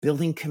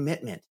 building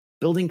commitment,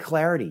 building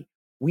clarity,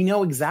 we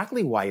know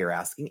exactly why you're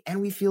asking,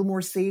 and we feel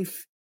more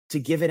safe to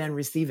give it and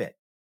receive it.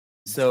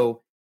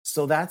 So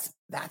that's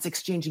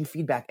exchanging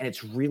feedback, and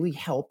it really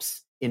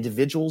helps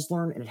individuals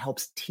learn, and it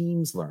helps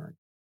teams learn,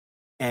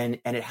 and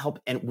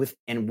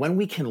when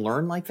we can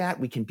learn like that,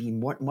 we can be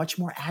much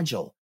more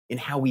agile in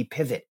how we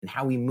pivot and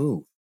how we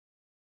move.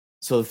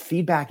 So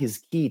feedback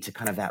is key to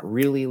kind of that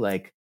really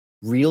like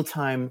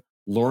real-time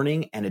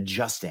learning and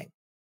adjusting,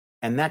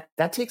 and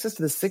that takes us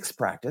to the 6th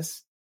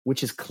practice,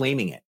 which is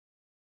claiming it.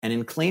 And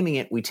in claiming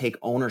it, we take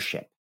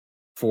ownership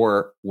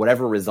for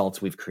whatever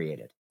results we've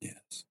created.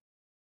 Yes.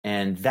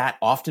 And that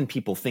often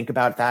people think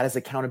about that as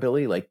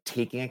accountability, like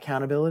taking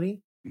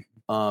accountability.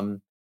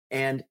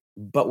 Mm-hmm.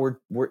 But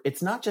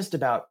it's not just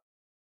about,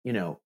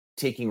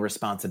 taking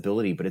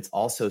responsibility, but it's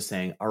also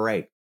saying, all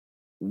right,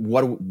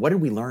 what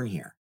did we learn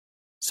here?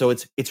 So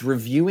it's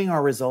reviewing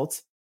our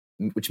results,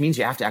 which means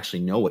you have to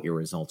actually know what your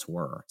results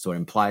were. So it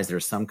implies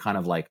there's some kind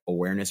of like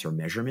awareness or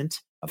measurement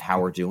of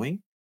how we're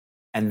doing.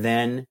 And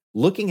then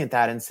looking at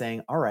that and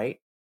saying, all right,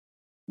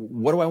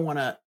 what do I want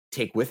to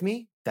take with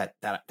me that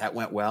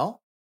went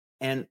well?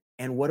 And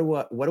what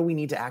do we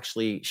need to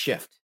actually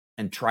shift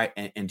and try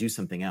and do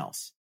something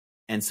else?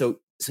 And so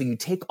you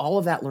take all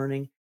of that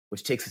learning,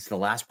 which takes us to the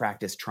last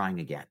practice, trying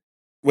again.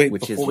 Wait,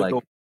 which before is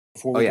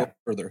before we go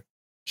further.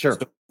 Sure.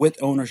 So with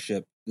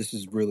ownership, this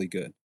is really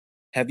good.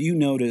 Have you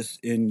noticed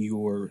in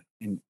your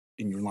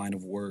line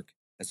of work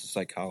as a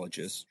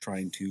psychologist,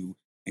 trying to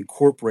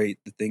incorporate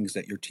the things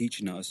that you're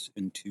teaching us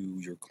into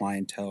your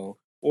clientele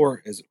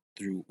or as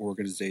through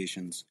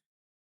organizations,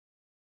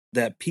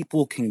 that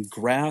people can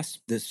grasp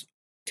this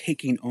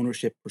taking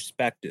ownership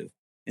perspective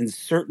in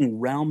certain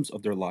realms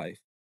of their life,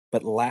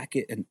 but lack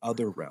it in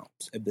other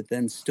realms, but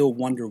then still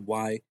wonder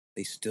why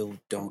they still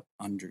don't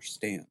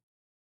understand?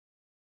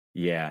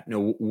 Yeah,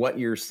 no, what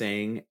you're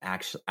saying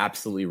actually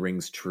absolutely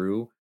rings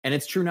true. And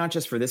it's true not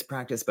just for this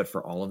practice, but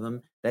for all of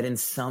them, that in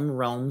some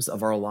realms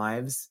of our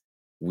lives,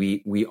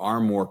 we are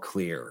more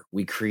clear.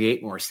 We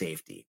create more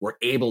safety. We're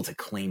able to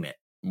claim it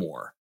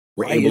more.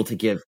 We're able to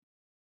give.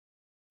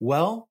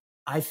 Well,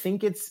 I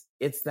think it's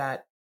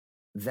that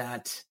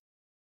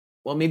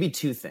well, maybe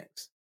two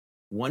things.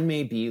 One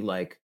may be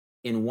like,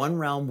 in one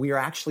realm, we are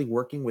actually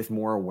working with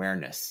more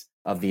awareness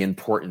of the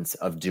importance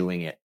of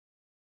doing it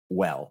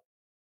well.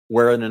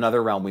 Where in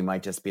another realm, we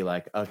might just be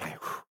like, okay,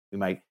 we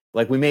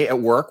may at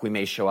work, we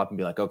may show up and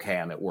be like, okay,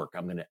 I'm at work.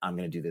 I'm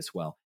gonna do this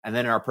well. And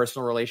then in our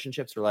personal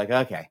relationships, we're like,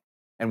 okay,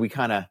 and we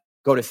kind of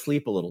go to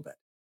sleep a little bit.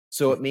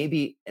 So it may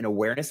be an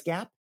awareness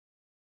gap,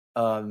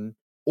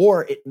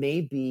 or it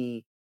may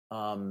be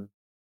in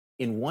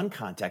one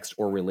context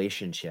or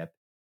relationship,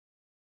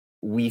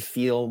 we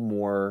feel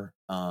more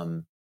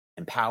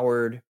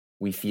empowered,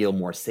 we feel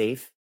more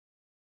safe,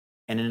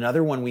 and in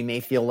another one, we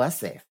may feel less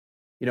safe.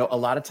 You know, a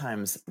lot of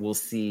times we'll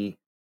see,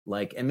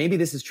 like, and maybe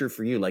this is true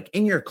for you, like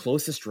in your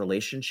closest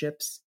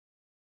relationships,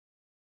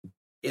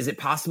 is it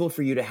possible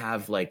for you to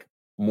have like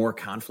more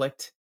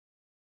conflict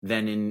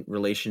than in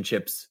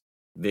relationships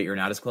that you're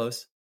not as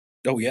close?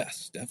 Oh,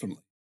 yes,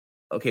 definitely.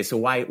 Okay, so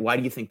why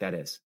do you think that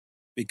is?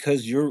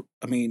 Because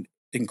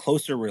in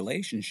closer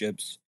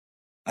relationships,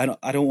 I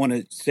don't want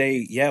to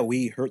say, yeah,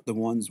 we hurt the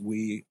ones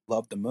we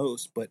love the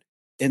most, but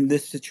in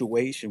this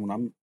situation, what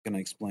I'm going to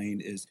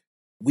explain is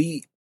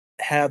we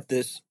have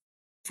this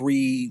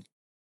free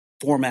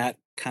format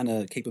kind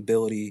of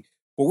capability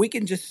where we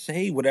can just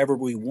say whatever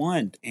we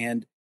want,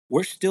 and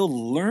we're still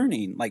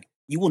learning. Like,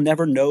 you will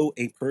never know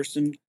a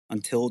person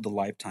until the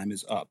lifetime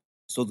is up.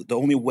 So the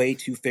only way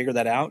to figure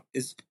that out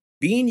is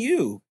being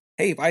you.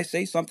 Hey, if I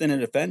say something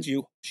that offends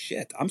you,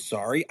 shit, I'm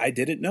sorry, I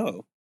didn't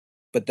know.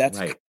 But that's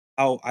Right.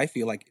 how I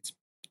feel like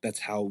that's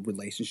how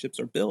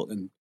relationships are built,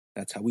 and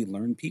that's how we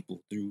learn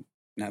people, through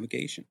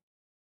navigation.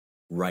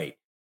 Right.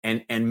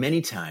 And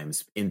many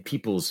times in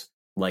people's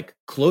like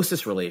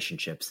closest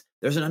relationships,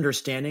 there's an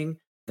understanding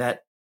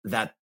that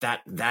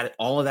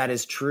all of that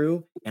is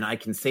true, and I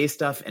can say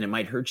stuff and it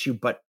might hurt you,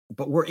 but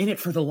we're in it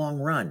for the long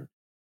run.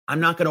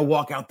 I'm not going to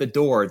walk out the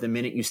door the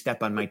minute you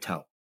step on my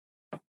toe.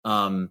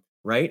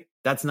 Right?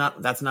 That's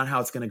not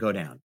how it's going to go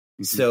down.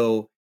 Mm-hmm.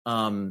 So,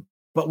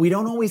 but we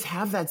don't always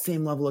have that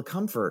same level of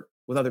comfort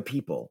with other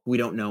people who we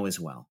don't know as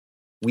well.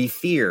 We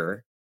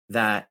fear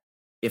that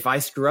if I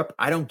screw up,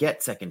 I don't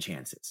get second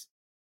chances,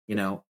 you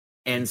know?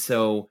 And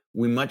so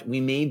we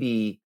may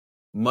be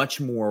much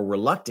more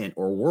reluctant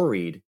or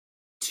worried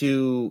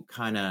to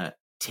kind of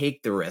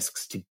take the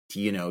risks to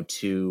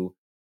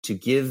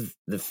give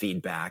the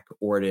feedback,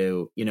 or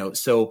to,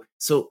 so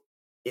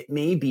it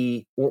may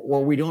be,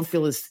 or we don't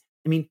feel as,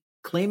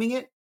 claiming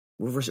it,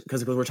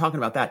 because we're talking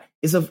about that,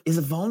 is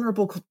a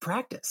vulnerable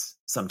practice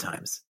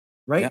sometimes,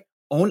 right?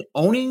 Yeah.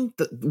 Owning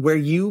where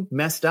you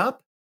messed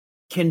up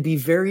can be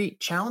very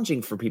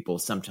challenging for people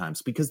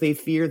sometimes, because they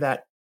fear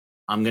that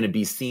I'm going to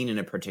be seen in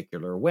a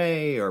particular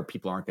way, or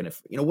people aren't going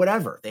to,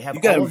 whatever. They have.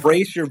 You got to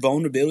embrace your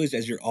vulnerabilities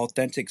as your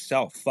authentic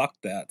self. Fuck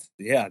that.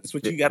 Yeah, that's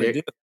what you got to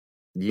do.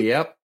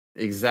 Yep,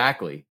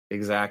 exactly.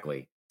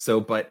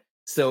 So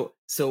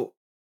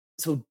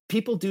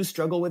people do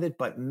struggle with it,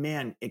 but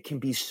man, it can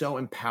be so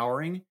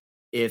empowering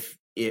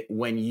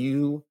when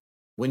you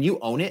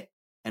own it,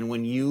 and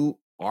when you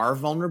are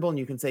vulnerable and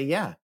you can say,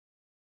 yeah,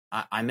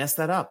 I messed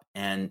that up,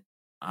 and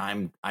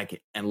and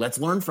let's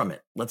learn from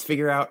it. Let's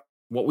figure out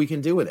what we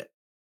can do with it.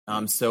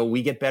 So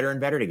we get better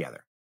and better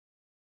together.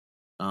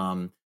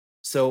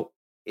 So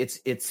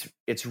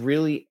it's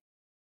really,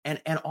 and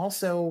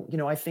also,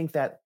 I think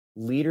that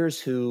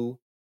leaders who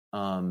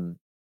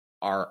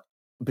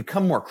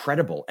become more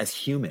credible as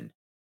human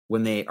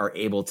when they are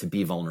able to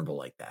be vulnerable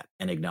like that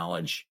and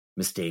acknowledge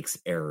mistakes,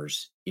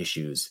 errors,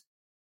 issues.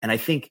 And I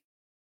think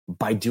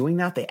by doing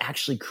that, they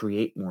actually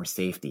create more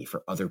safety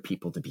for other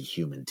people to be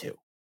human too.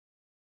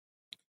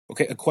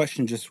 Okay, a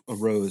question just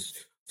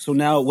arose. So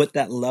now, with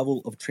that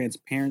level of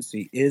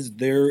transparency, is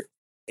there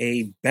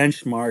a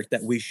benchmark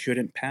that we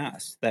shouldn't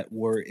pass, that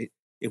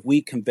if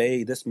we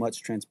convey this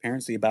much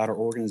transparency about our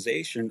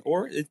organization,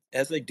 or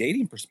as a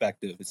dating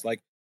perspective, it's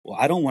like, well,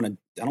 I don't want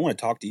to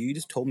talk to you. You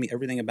just told me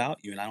everything about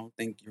you, and I don't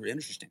think you're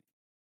interesting.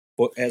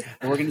 But as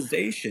an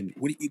organization,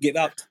 you give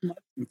out too much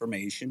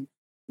information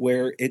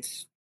where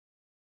it's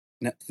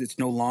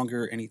no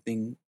longer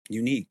anything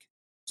unique,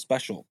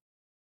 special.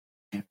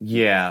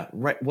 Yeah,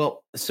 right.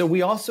 Well, so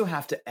we also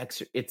have to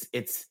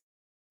it's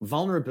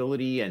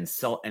vulnerability and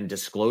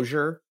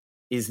disclosure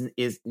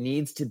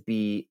needs to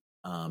be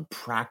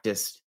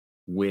practiced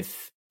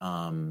with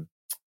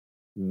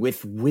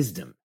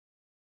wisdom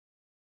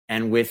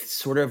and with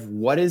sort of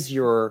what is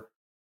your.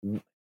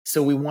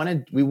 So we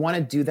want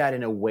to do that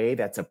in a way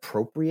that's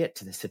appropriate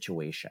to the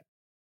situation,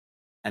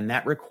 and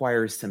that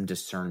requires some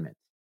discernment,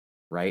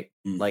 right?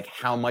 Like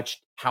how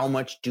much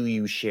do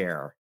you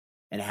share,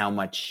 and how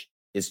much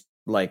is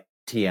like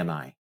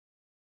TMI,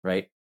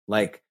 right?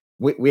 Like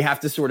we have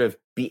to sort of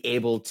be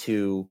able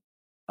to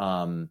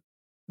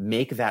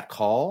make that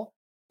call,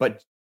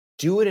 but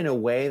do it in a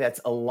way that's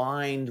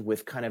aligned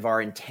with kind of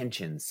our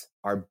intentions,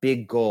 our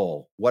big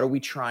goal. What are we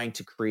trying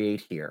to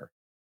create here?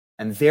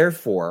 And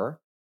therefore,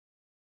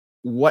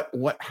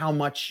 how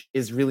much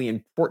is really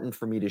important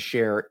for me to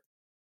share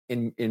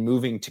in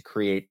moving to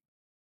create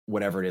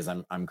whatever it is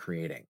I'm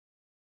creating.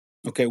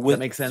 Okay, does that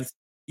make sense?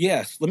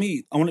 Yes.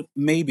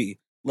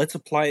 Let's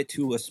apply it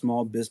to a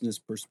small business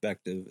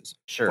perspective.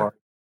 Sure.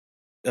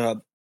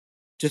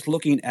 Just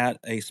looking at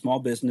a small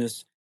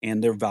business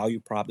and their value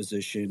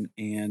proposition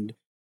and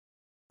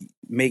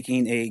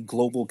making a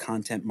global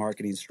content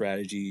marketing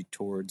strategy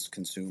towards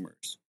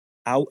consumers.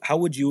 How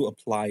would you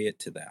apply it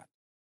to that?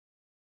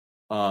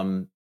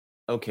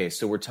 Okay,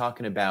 so we're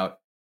talking about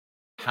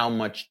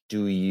we're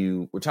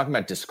talking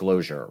about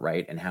disclosure,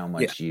 right? And how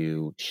much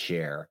you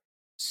share.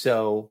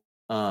 So,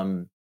 I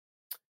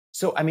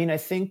mean, I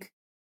think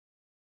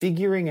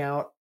figuring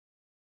out,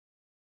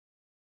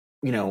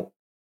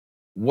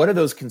 what do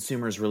those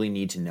consumers really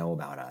need to know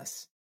about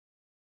us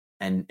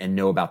and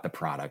know about the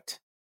product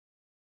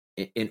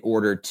in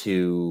order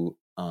to,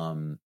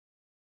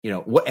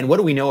 what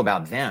do we know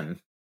about them?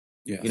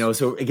 Yes.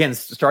 So again,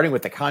 starting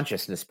with the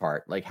consciousness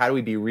part, like how do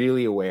we be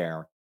really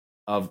aware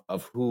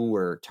of who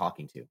we're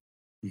talking to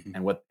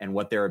and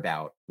what they're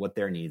about, what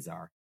their needs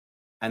are,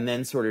 and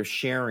then sort of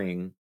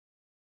sharing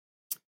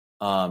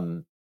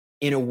in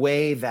a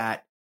way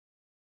that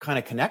kind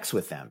of connects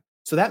with them.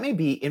 So that may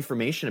be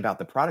information about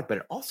the product, but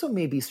it also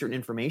may be certain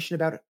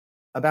information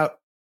about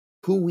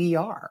who we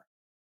are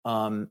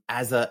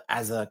as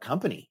a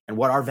company and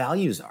what our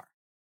values are.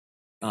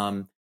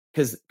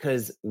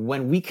 Because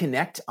when we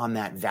connect on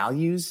that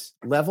values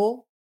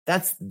level,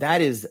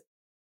 that is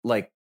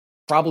like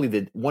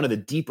probably one of the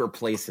deeper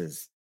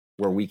places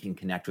where we can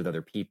connect with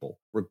other people,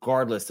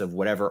 regardless of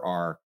whatever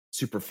our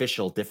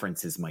superficial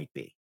differences might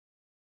be.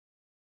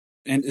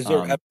 And is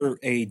there ever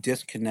a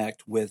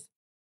disconnect with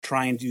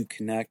trying to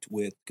connect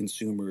with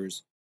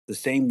consumers the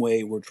same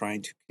way we're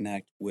trying to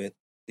connect with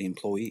the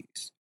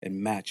employees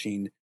and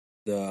matching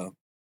the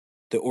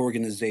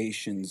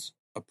organization's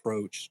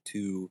approach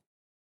to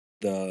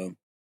the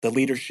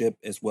leadership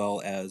as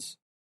well as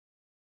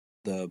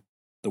the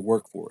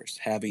workforce,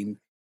 having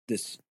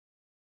this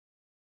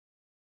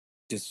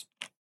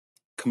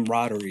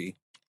camaraderie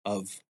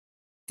of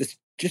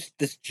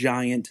this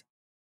giant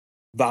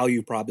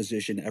value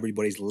proposition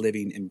everybody's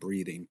living and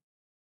breathing?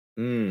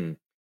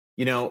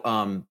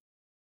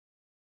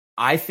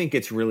 I think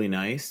it's really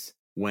nice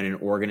when an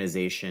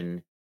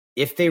organization,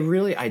 if they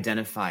really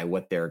identify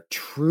what their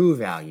true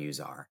values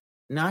are,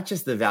 not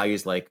just the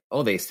values like,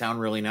 oh, they sound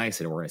really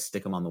nice and we're going to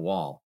stick them on the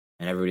wall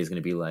and everybody's going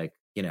to be like,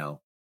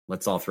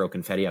 let's all throw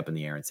confetti up in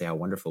the air and say how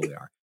wonderful we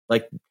are.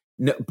 Like,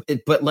 no,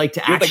 but like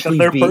to actually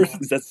like there are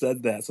persons that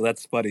said that, so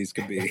that's funny as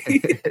could be.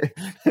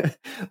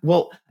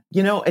 Well,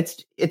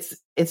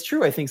 it's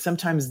true. I think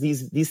sometimes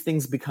these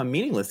things become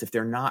meaningless if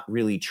they're not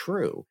really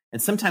true.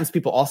 And sometimes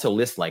people also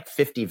list like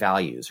 50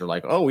 values or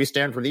like, oh, we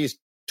stand for these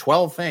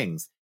 12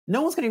 things.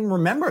 No one's going to even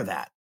remember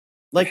that.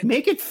 Like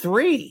make it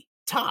 3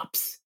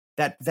 tops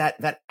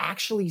that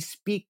actually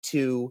speak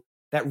to,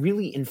 that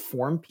really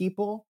inform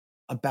people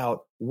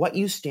about what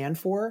you stand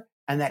for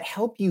and that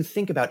help you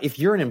think about, if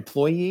you're an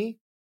employee,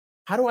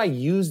 how do I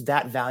use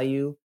that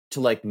value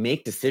to like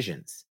make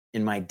decisions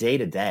in my day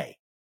to day?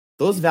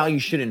 Those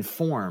values should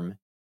inform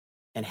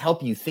and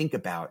help you think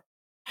about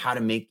how to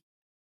make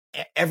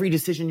every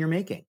decision you're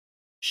making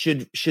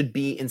should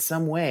be in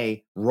some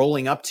way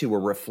rolling up to or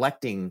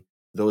reflecting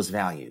those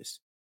values.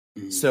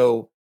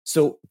 So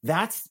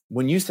that's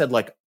when you said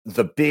like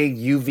the big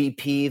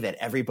UVP that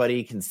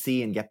everybody can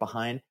see and get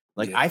behind.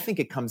 Like, I think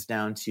it comes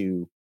down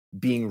to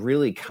being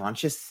really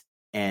conscious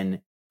and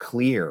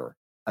clear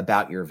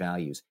about your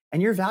values.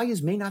 And your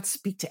values may not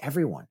speak to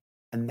everyone,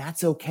 and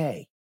that's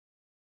okay,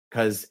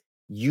 because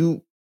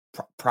you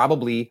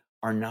probably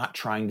are not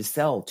trying to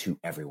sell to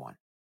everyone,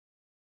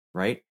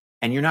 right?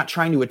 And you're not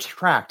trying to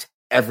attract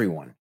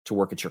everyone to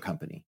work at your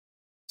company.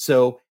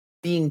 So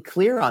being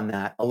clear on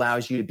that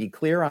allows you to be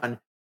clear on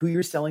who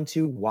you're selling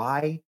to,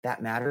 why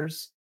that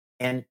matters,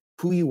 and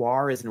who you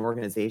are as an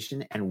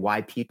organization and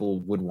why people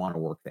would want to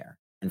work there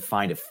and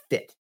find a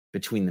fit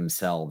between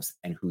themselves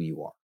and who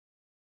you are.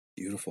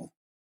 Beautiful.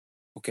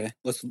 Okay,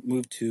 let's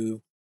move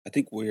to, I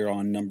think we're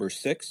on number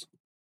 6.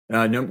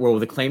 Well,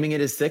 the claiming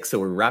it is 6, so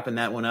we're wrapping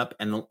that one up.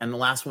 And the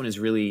last one is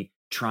really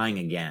trying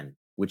again,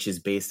 which is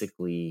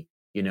basically,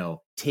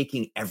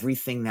 taking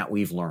everything that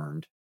we've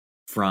learned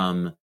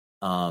from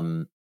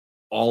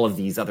all of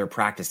these other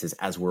practices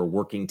as we're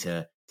working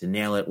to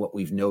nail it, what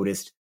we've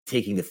noticed,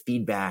 taking the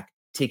feedback,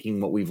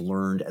 taking what we've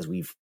learned as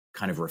we've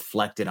kind of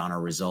reflected on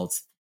our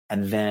results,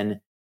 and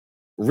then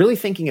really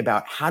thinking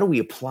about how do we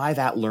apply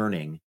that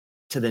learning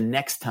to the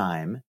next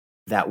time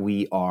that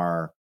we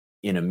are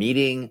in a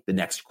meeting, the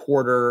next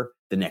quarter,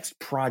 the next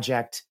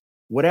project,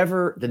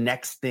 whatever the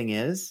next thing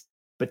is,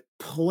 but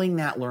pulling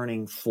that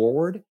learning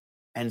forward.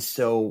 And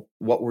so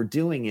what we're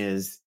doing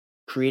is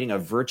creating a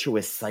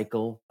virtuous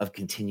cycle of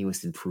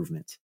continuous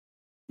improvement,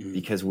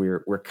 because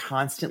we're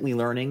constantly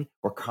learning,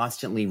 we're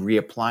constantly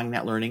reapplying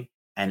that learning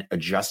and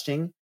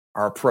adjusting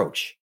our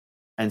approach.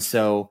 And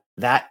so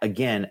that,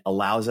 again,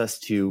 allows us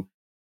to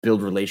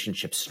build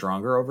relationships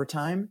stronger over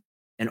time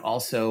and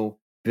also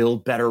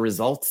build better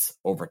results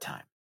over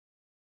time.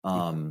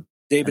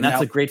 David, and that's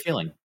now, a great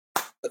feeling.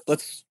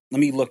 Let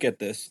me look at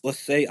this. Let's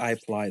say I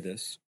apply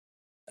this.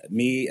 I'm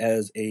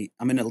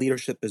in a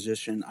leadership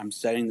position. I'm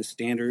setting the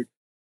standard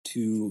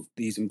to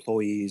these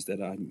employees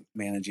that I'm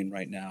managing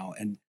right now.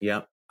 And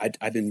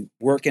I've been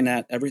working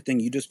at everything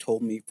you just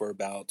told me for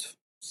about,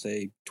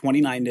 say,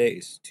 29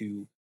 days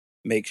to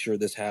make sure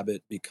this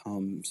habit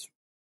becomes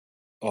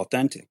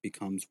authentic,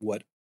 becomes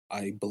what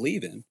I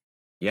believe in.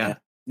 Yeah. And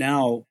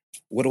now,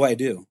 what do I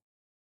do?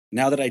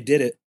 Now that I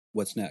did it,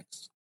 what's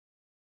next?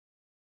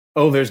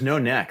 Oh, there's no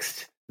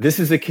next. This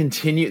is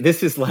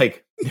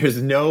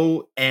there's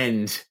no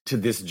end to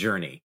this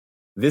journey.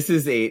 This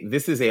is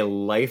a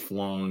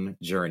lifelong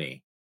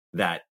journey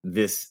that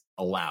this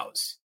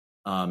allows.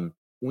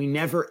 We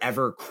never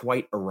ever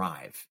quite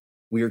arrive.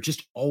 We are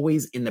just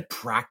always in the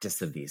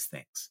practice of these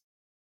things,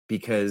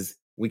 because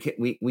we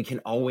can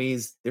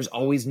always, there's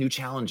always new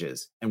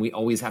challenges, and we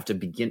always have to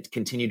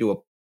continue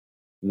to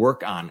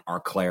work on our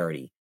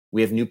clarity.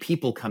 We have new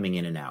people coming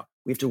in and out.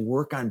 We have to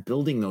work on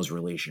building those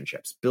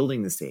relationships,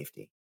 building the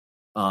safety.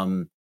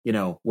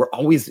 We're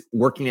always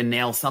working to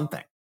nail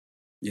something.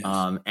 Yes.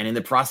 And in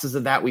the process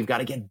of that, we've got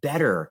to get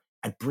better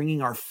at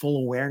bringing our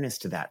full awareness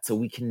to that, so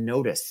we can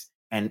notice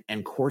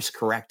and course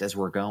correct as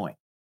we're going.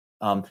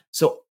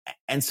 So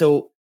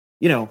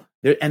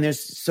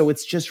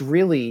it's just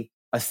really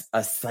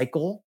a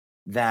cycle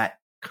that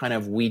kind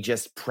of we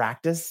just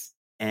practice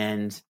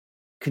and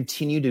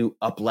continue to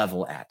up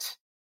level at.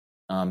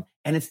 And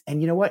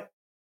you know what?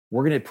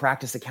 We're going to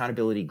practice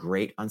accountability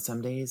great on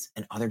some days,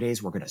 and other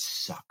days we're going to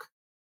suck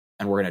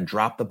and we're going to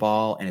drop the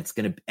ball,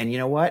 and you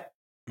know what?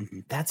 Mm-hmm.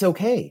 That's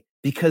okay,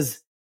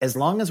 because as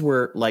long as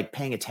we're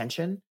paying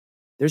attention,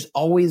 there's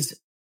always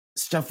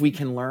stuff we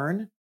can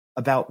learn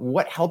about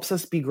what helps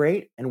us be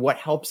great and what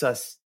helps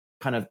us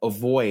kind of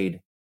avoid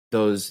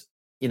those,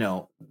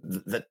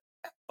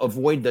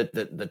 avoid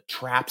the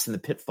traps and the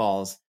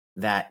pitfalls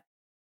that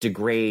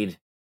degrade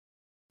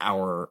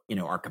our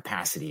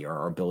capacity or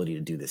our ability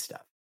to do this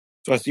stuff.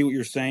 So I see what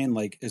you're saying,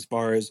 as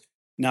far as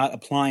not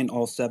applying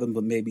all 7,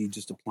 but maybe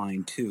just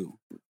applying 2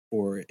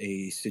 for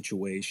a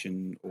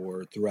situation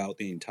or throughout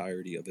the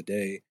entirety of a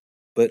day.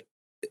 But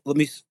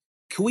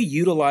can we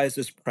utilize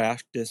this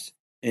practice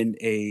in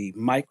a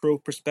micro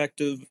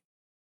perspective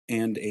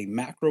and a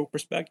macro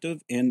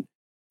perspective? And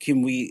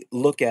can we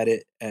look at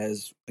it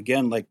as,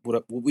 again, like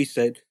what we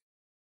said,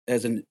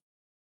 as an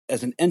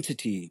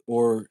entity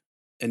or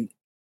an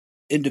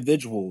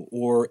individual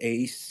or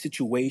a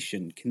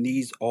situation? Can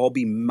these all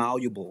be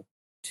malleable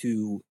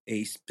to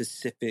a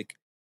specific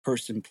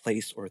person,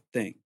 place, or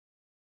thing?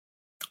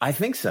 I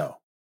think so.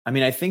 I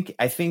mean, I think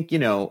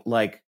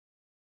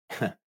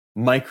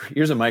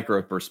here's a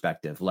micro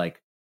perspective.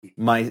 My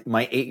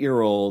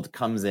 8-year-old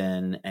comes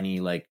in and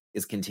he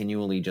is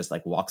continually just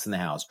walks in the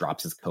house,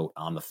 drops his coat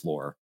on the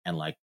floor, and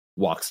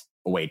walks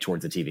away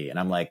towards the TV. And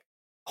I'm like,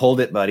 hold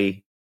it,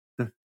 buddy.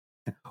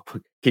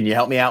 Can you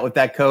help me out with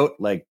that coat?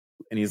 And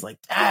he's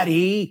like,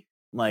 Daddy.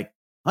 I'm like,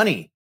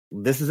 honey,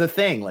 this is a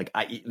thing.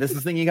 This is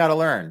a thing you got to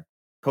learn.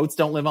 Coats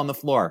don't live on the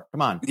floor.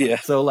 Come on. Yeah.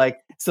 So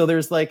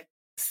there's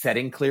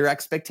setting clear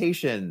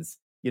expectations,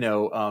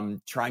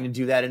 trying to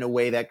do that in a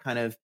way that kind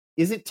of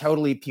isn't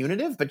totally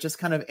punitive, but just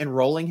kind of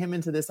enrolling him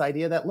into this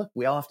idea that, look,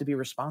 we all have to be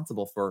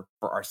responsible for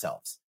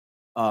ourselves.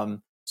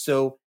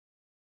 So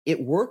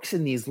it works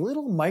in these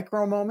little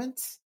micro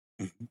moments.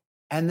 Mm-hmm.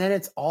 And then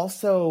it's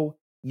also,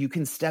 you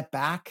can step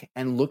back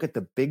and look at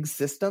the big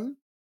system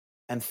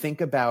and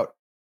think about,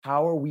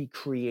 how are we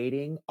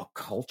creating a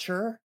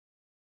culture?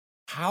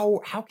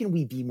 How can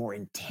we be more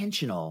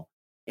intentional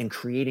in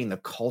creating the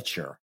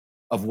culture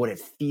of what it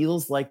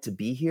feels like to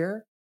be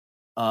here?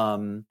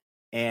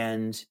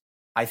 And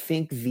I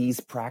think these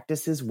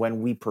practices,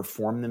 when we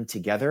perform them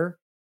together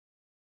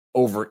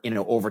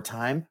over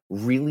time,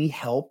 really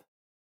help.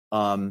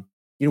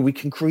 We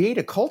can create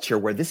a culture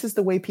where this is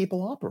the way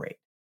people operate.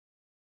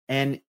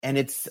 and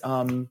it's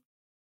and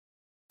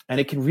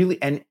it can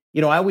really, and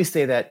I always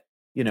say that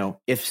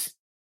if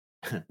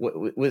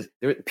was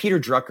there, Peter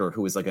Drucker,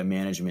 who was like a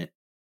management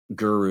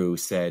guru,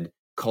 said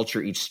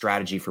culture eats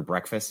strategy for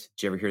breakfast.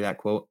 Did you ever hear that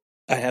quote?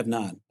 I have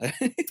not.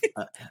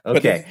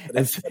 Okay.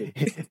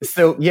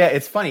 So yeah,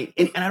 it's funny.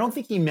 And I don't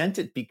think he meant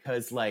it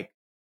because like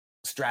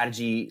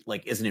strategy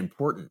like isn't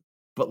important,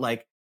 but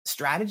like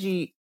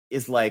strategy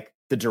is like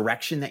the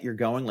direction that you're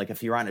going. Like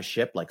if you're on a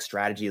ship, like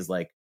strategy is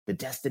like the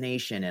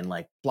destination and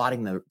like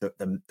plotting the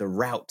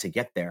route to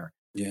get there.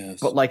 Yes.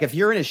 But like if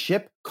you're in a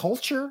ship,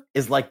 culture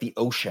is like the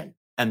ocean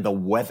and the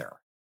weather.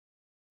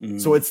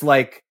 So it's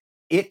like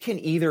it can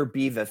either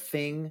be the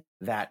thing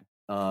that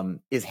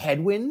is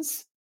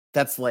headwinds,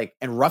 that's like,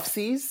 and rough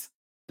seas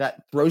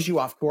that throws you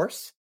off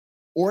course,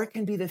 or it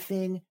can be the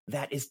thing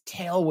that is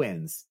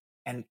tailwinds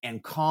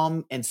and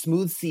calm and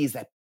smooth seas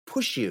that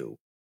push you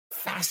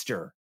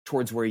faster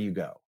towards where you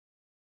go.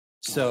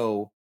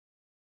 So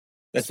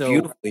that's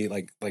beautifully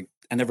like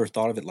I never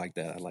thought of it like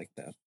that. I like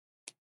that.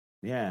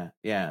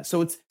 Yeah.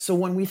 So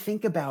when we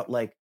think about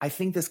like, I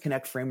think this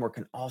Connect framework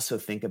can also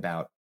think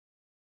about,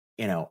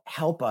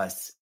 help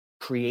us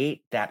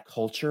create that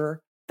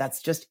culture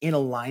that's just in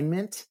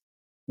alignment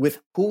with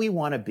who we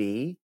want to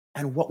be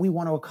and what we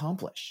want to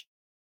accomplish.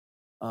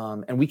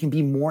 And we can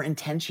be more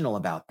intentional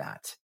about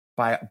that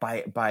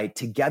by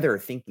together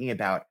thinking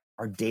about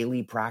our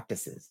daily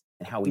practices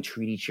and how we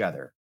treat each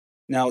other.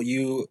 Now,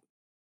 you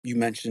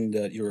mentioned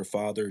that you're a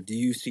father. Do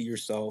you see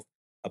yourself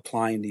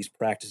applying these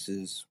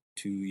practices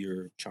to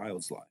your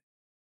child's life?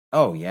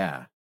 Oh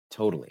yeah,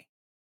 totally.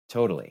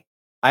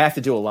 I have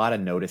to do a lot of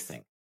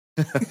noticing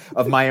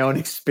of my own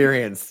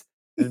experience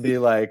and be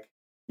like,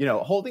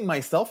 holding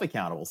myself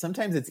accountable.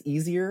 Sometimes it's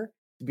easier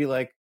to be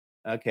like,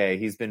 okay,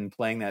 he's been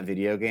playing that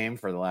video game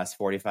for the last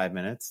 45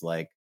 minutes.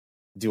 Like,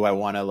 do I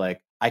want to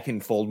like, I can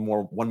fold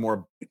one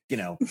more,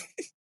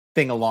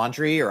 thing of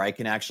laundry, or I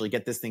can actually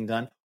get this thing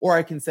done. Or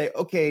I can say,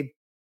 okay,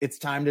 it's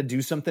time to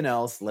do something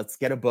else. Let's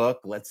get a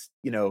book. Let's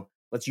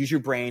use your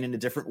brain in a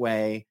different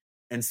way.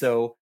 And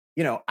so,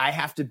 I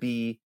have to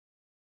be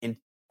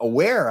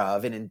aware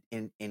of and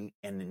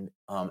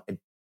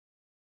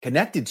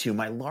connected to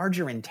my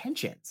larger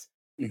intentions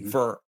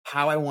for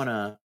how I want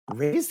to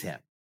raise him.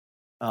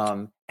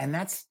 And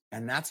that's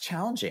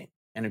challenging.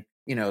 And,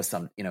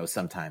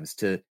 sometimes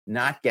to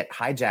not get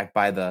hijacked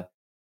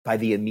by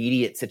the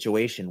immediate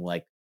situation.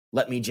 Like,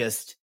 let me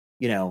just,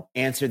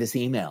 answer this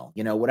email,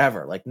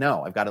 whatever. Like,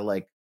 no, I've got to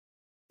like,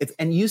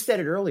 and you said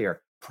it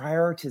earlier,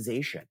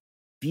 prioritization,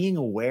 being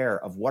aware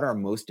of what our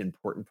most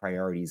important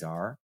priorities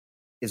are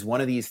is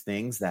one of these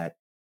things that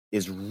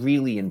is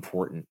really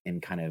important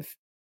in kind of,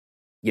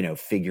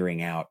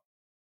 figuring out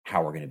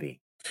how we're going to be.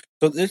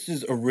 So this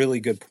is a really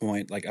good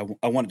point. Like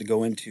I wanted to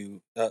go into,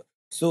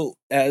 so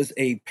as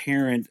a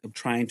parent of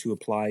trying to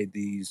apply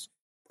these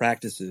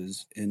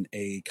practices in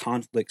a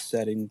conflict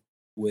setting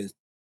with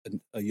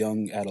a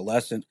young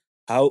adolescent,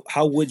 how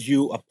would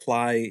you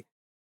apply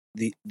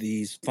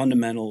these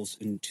fundamentals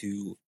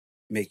into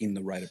making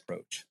the right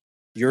approach?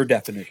 Your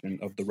definition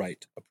of the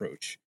right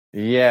approach.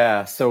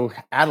 Yeah. So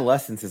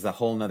adolescence is a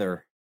whole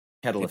nother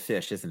kettle of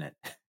fish, isn't it?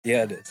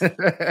 Yeah, it is.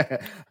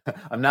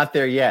 I'm not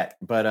there yet,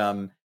 but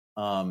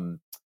when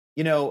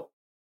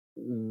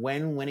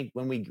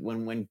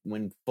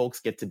folks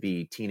get to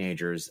be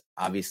teenagers,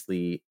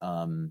 obviously,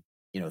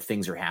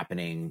 things are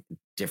happening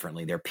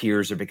differently. Their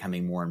peers are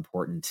becoming more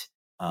important.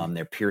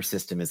 Their peer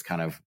system is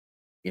kind of,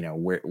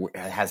 where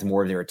has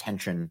more of their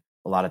attention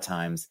a lot of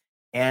times,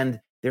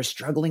 and they're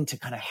struggling to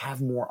kind of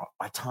have more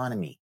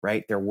autonomy,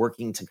 right? They're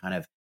working to kind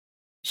of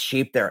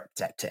shape to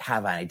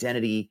have an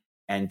identity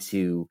and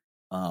to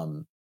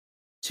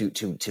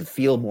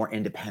feel more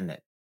independent.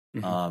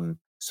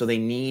 So they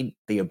need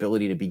the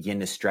ability to begin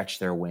to stretch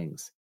their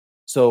wings.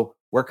 So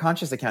where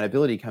conscious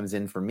accountability comes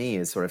in for me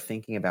is sort of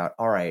thinking about,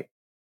 all right,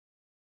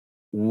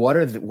 what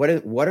are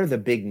the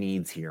big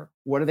needs here?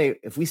 What are they,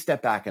 if we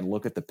step back and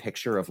look at the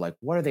picture of like,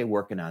 what are they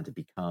working on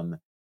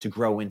to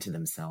grow into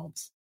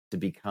themselves, to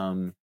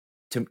become,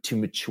 to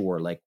mature?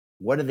 Like,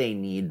 what do they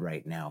need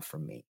right now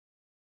from me?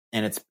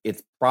 And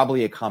it's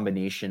probably a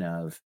combination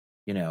of,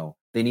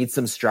 they need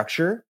some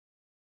structure,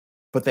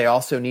 but they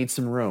also need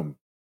some room.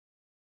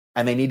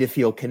 And they need to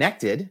feel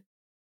connected,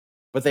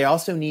 but they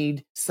also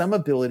need some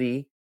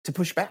ability to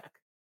push back.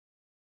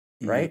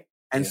 Right.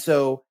 And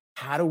so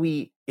how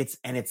do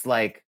it's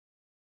like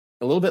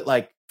a little bit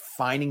like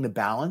finding the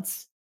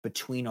balance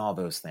between all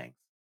those things.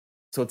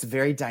 So it's a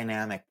very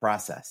dynamic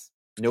process.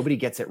 Nobody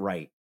gets it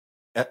right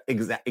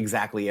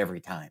exactly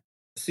every time.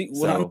 See,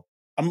 when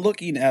I'm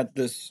looking at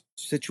this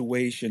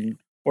situation,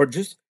 or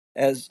just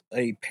as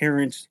a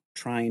parent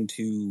trying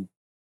to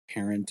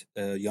parent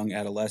a young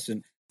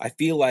adolescent, I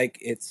feel like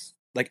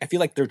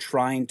they're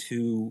trying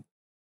to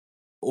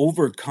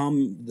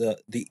overcome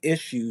the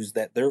issues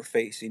that they're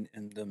facing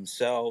in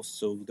themselves,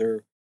 so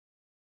their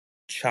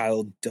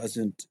child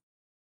doesn't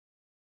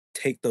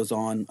take those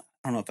on.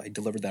 I don't know if I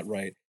delivered that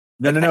right.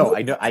 No.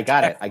 I know. I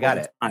got it.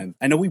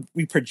 I know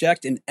we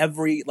project in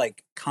every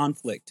like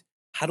conflict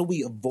how do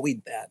we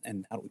avoid that?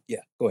 And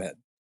go ahead.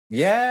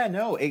 Yeah,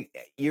 no,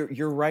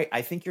 you're right.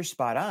 I think you're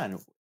spot on.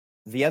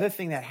 The other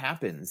thing that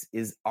happens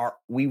is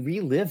we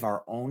relive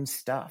our own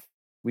stuff.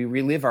 We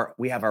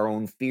have our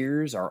own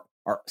fears, our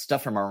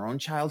stuff from our own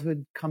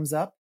childhood comes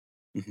up.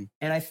 Mm-hmm.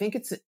 And I think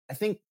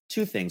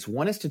two things.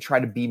 One is to try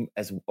to be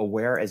as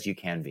aware as you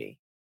can be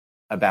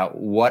about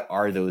what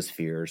are those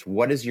fears?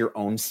 What is your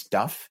own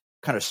stuff?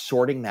 Kind of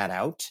sorting that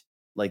out.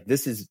 Like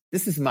this is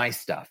my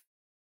stuff.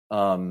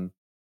 And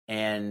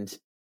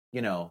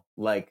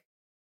like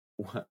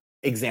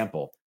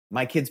example,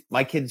 my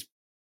kids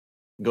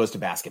goes to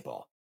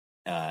basketball.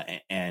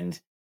 And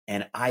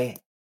I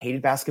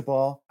hated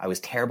basketball. I was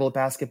terrible at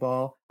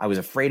basketball. I was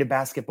afraid of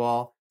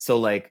basketball. So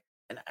like,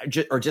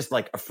 just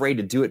like afraid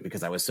to do it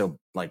because I was so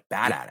like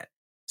bad at it.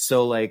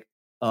 So like,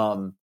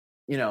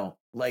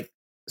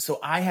 so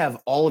I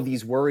have all of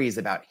these worries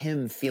about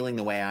him feeling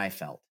the way I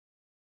felt.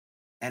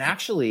 And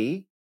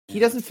actually, he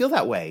doesn't feel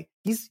that way.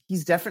 He's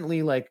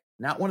definitely like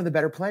not one of the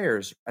better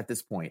players at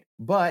this point,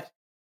 but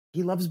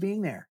he loves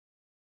being there.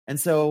 And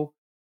so,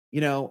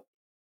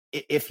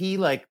 if he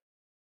like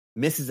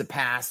misses a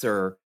pass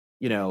or,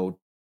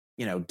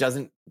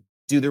 doesn't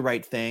do the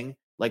right thing,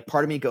 like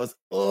part of me goes,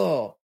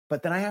 oh,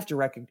 but then I have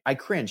to I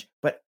cringe.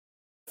 But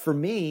for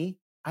me,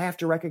 I have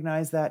to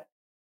recognize that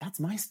that's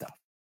my stuff.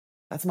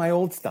 That's my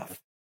old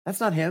stuff. That's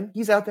not him.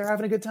 He's out there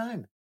having a good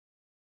time,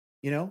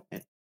 And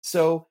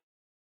so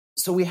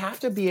we have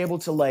to be able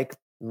to like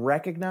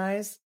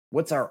recognize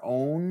what's our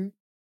own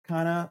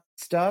kind of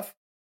stuff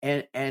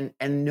and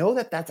know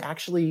that that's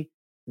actually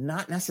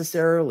not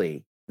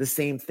necessarily the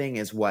same thing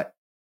as what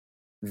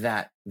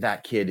that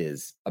kid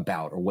is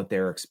about or what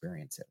their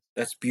experience is.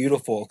 That's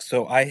beautiful.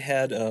 So I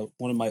had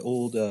one of my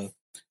old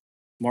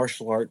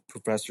martial art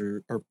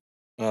professor or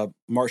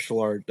martial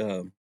art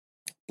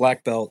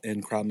black belt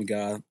in Krav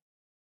Maga,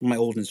 my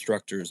old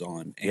instructors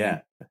on.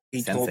 And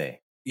he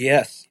Sensei.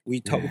 We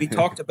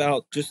talked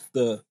about just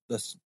the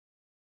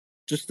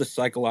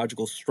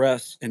psychological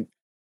stress, and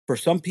for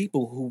some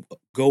people who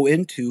go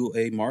into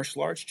a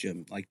martial arts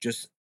gym, like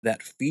just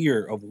that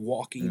fear of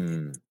walking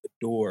in the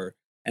door.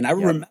 And I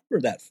remember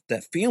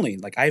that feeling.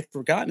 Like I've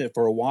forgotten it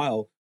for a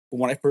while, but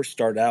when I first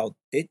started out,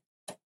 it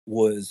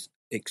was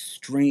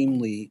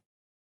extremely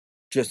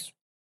just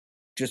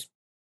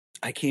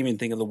I can't even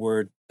think of the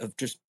word of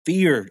just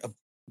fear of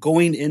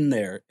going in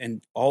there,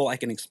 and all I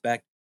can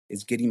expect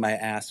is getting my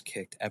ass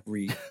kicked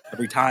every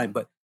time.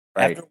 But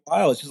after a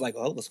while, it's just like,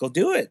 oh, let's go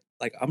do it.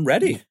 Like I'm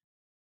ready.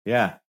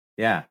 Yeah.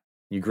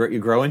 You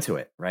grow into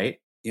it, right?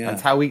 Yeah.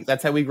 That's how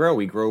we grow.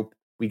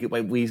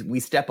 We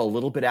step a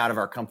little bit out of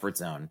our comfort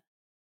zone,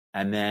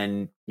 and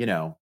then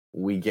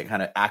we get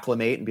kind of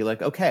acclimate and be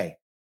like, okay,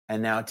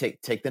 and now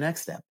take the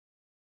next step,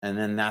 and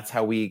then that's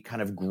how we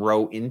kind of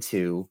grow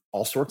into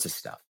all sorts of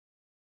stuff.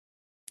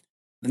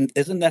 And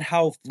isn't that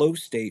how flow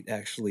state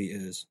actually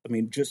is? I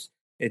mean, just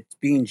it's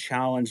being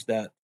challenged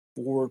that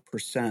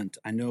 4%.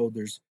 I know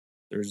there's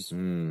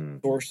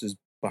sources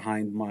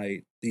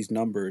behind these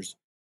numbers,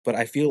 but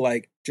I feel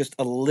like just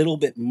a little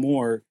bit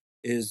more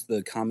is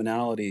the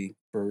commonality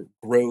for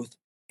growth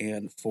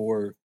and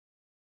for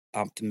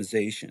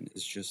optimization.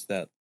 Is just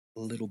that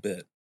a little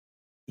bit.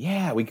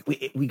 Yeah, we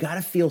got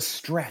to feel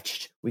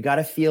stretched. We got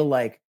to feel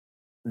like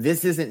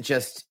this isn't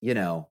just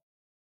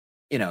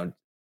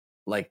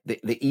like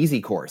the easy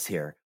course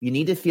here. You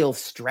need to feel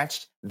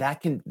stretched.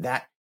 That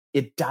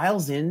it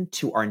dials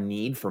into our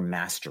need for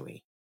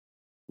mastery.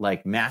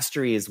 Like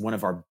mastery is one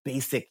of our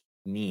basic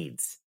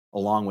needs,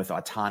 along with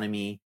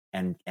autonomy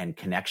and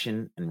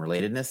connection and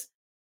relatedness,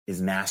 is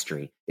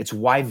mastery. It's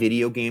why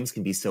video games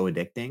can be so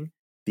addicting,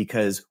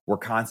 because we're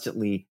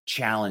constantly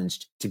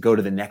challenged to go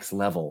to the next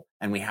level,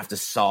 and we have to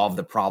solve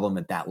the problem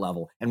at that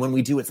level. And when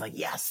we do, it's like,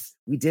 yes,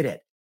 we did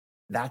it.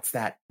 That's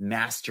that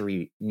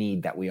mastery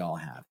need that we all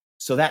have.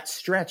 So that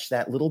stretch,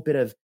 that little bit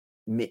of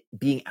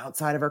being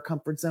outside of our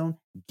comfort zone,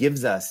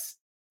 gives us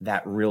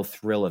that real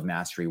thrill of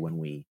mastery when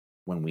we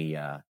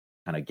kind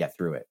of get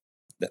through it.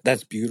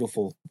 That's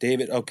beautiful,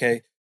 David.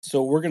 Okay,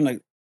 so we're gonna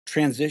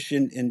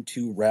transition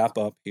into wrap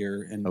up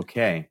here, and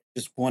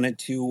just wanted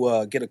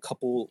to get a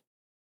couple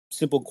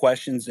simple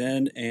questions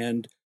in,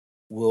 and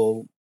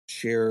we'll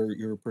share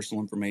your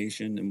personal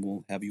information, and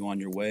we'll have you on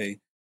your way.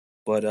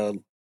 But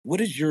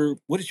what is your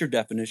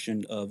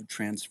definition of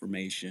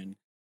transformation?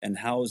 And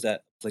how is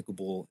that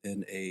applicable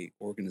in a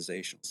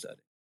organizational setting?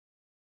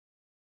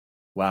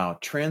 Wow,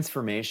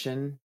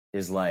 transformation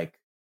is like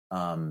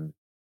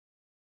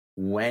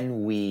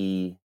when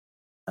we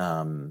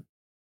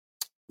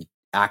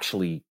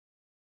actually,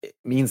 it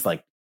means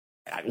like,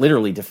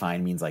 literally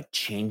defined, means like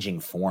changing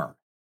form.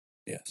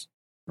 Yes.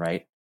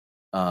 Right.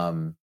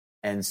 And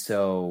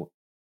so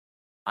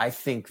I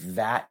think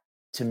that,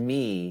 to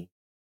me,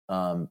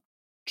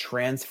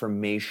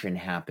 transformation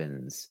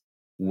happens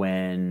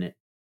when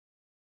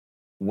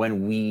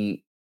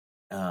we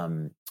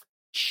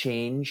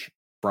change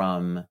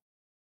from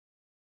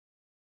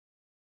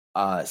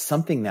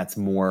something that's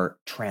more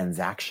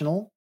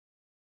transactional,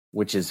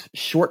 which is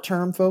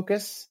short-term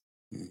focus,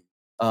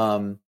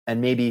 and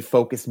maybe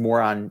focus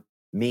more on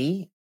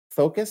me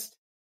focused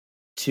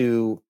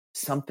to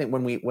something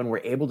when we're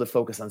able to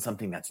focus on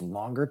something that's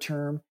longer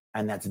term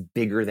and that's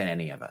bigger than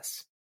any of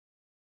us.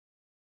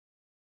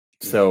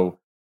 So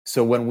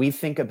when we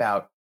think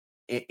about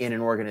in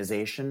an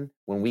organization,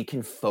 when we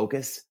can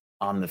focus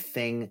on the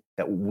thing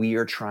that we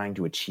are trying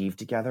to achieve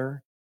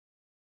together,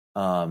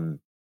 and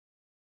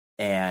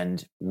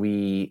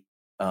we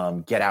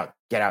get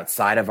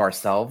outside of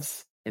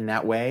ourselves in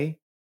that way,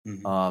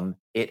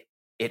 it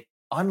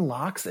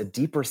unlocks a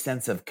deeper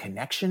sense of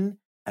connection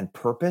and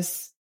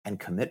purpose and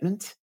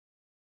commitment,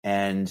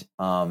 and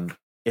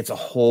it's a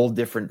whole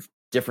different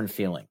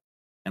feeling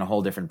and a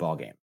whole different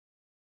ballgame.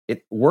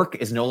 Work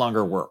is no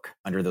longer work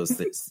under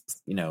those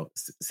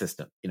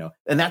system,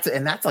 and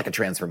that's like a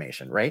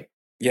transformation, right?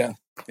 Yeah.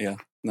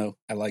 No,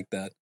 I like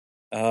that.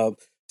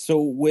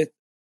 So with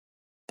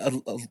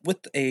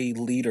a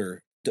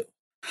leader,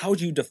 how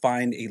would you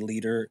define a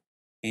leader,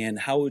 and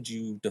how would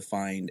you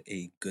define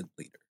a good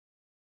leader?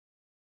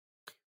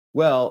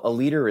 Well, a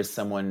leader is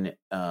someone,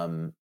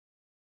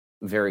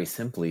 very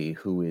simply,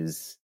 who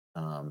is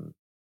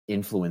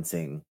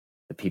influencing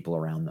the people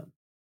around them.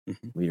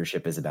 Mm-hmm.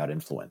 Leadership is about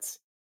influence.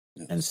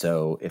 Yes. And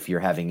so if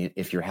you're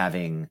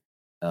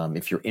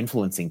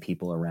influencing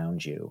people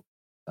around you,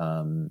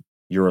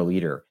 you're a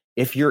leader.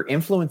 If you're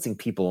influencing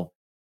people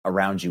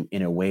around you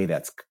in a way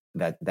that's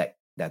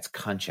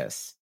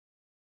conscious,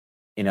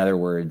 in other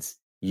words,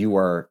 you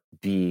are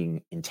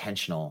being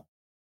intentional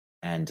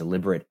and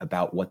deliberate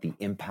about what the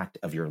impact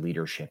of your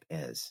leadership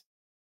is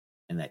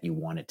and that you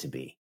want it to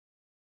be.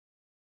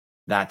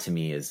 That to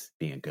me is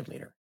being a good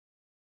leader.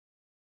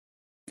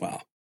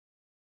 Wow.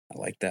 I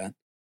like that.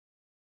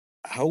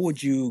 How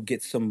would you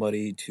get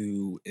somebody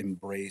to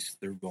embrace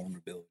their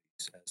vulnerabilities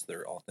as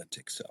their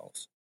authentic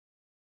selves?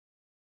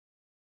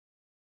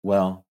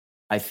 Well,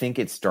 I think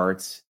it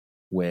starts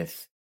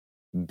with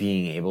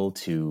being able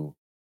to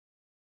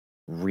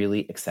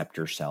really accept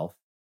yourself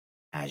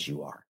as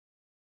you are.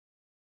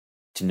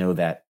 To know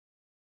that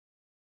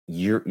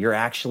you're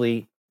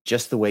actually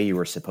just the way you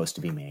were supposed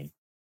to be made.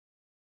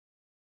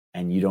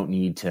 And you don't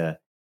need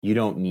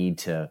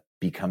to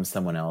become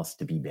someone else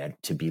to be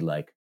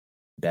like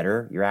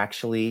better. You're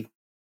actually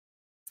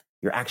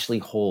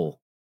whole,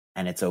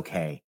 and it's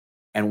okay.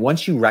 And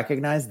once you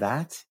recognize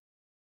that,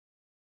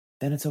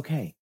 then it's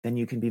okay. Then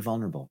you can be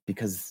vulnerable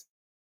because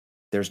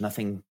there's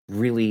nothing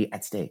really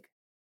at stake.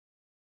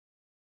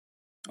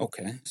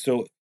 Okay.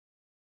 So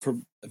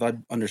if I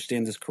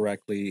understand this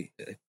correctly,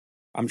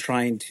 I'm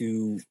trying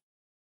to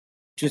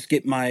just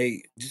get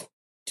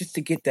just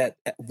to get that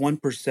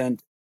 1%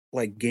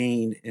 like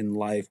gain in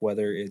life,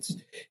 whether it's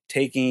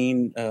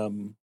taking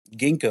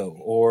ginkgo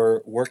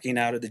or working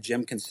out at the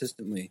gym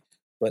consistently,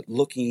 but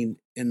looking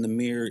in the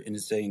mirror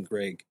and saying,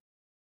 Greg,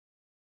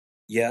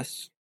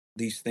 yes,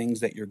 these things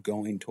that you're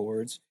going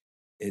towards,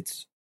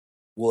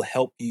 will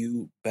help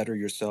you better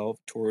yourself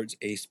towards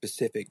a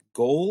specific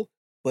goal,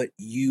 but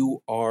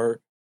you are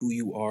who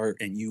you are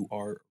and you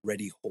are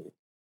already whole.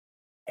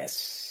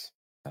 Yes,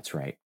 that's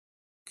right.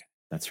 Okay.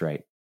 That's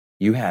right.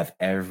 You have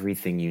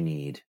everything you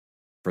need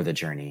for the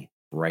journey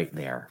right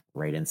there,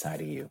 right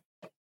inside of you.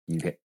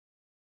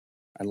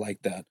 I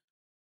like that.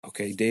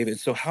 Okay, David.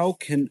 So how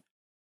can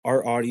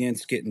our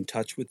audience get in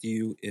touch with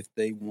you if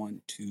they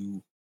want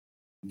to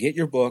get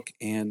your book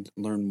and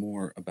learn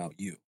more about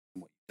you?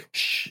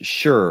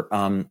 Sure.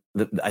 I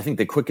think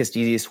the quickest,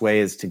 easiest way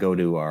is to go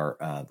to our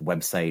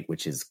website,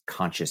 which is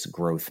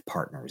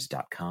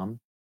consciousgrowthpartners.com.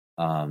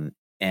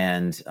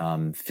 And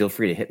feel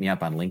free to hit me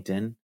up on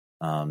LinkedIn.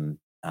 I'm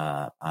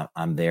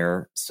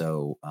there.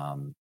 So,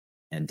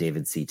 and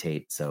David C.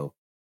 Tate. So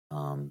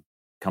come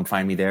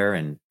find me there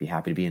and be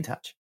happy to be in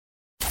touch.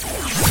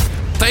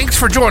 Thanks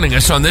for joining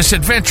us on this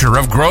adventure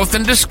of growth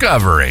and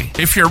discovery.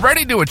 If you're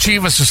ready to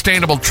achieve a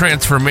sustainable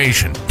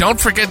transformation, don't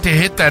forget to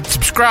hit that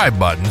subscribe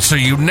button so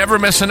you never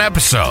miss an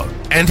episode.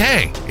 And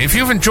hey, if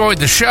you've enjoyed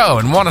the show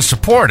and want to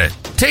support it,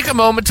 take a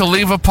moment to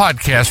leave a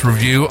podcast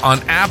review on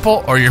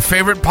Apple or your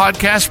favorite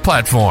podcast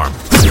platform.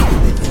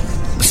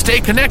 Stay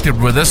connected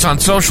with us on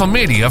social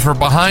media for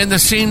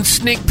behind-the-scenes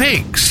sneak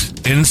peeks,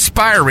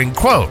 inspiring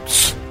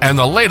quotes, and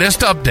the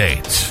latest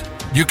updates.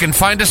 You can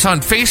find us on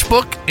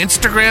Facebook,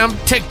 Instagram,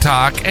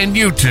 TikTok, and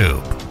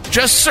YouTube.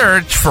 Just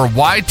search for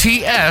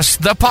YTS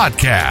the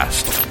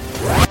Podcast.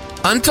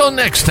 Until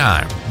next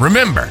time,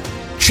 remember,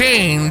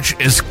 change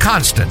is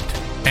constant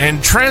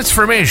and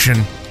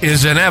transformation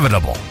is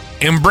inevitable.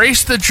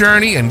 Embrace the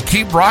journey and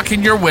keep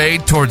rocking your way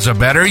towards a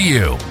better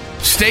you.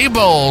 Stay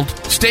bold,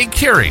 stay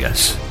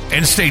curious,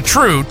 and stay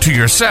true to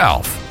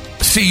yourself.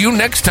 See you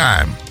next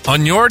time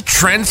on your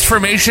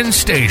Transformation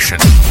Station.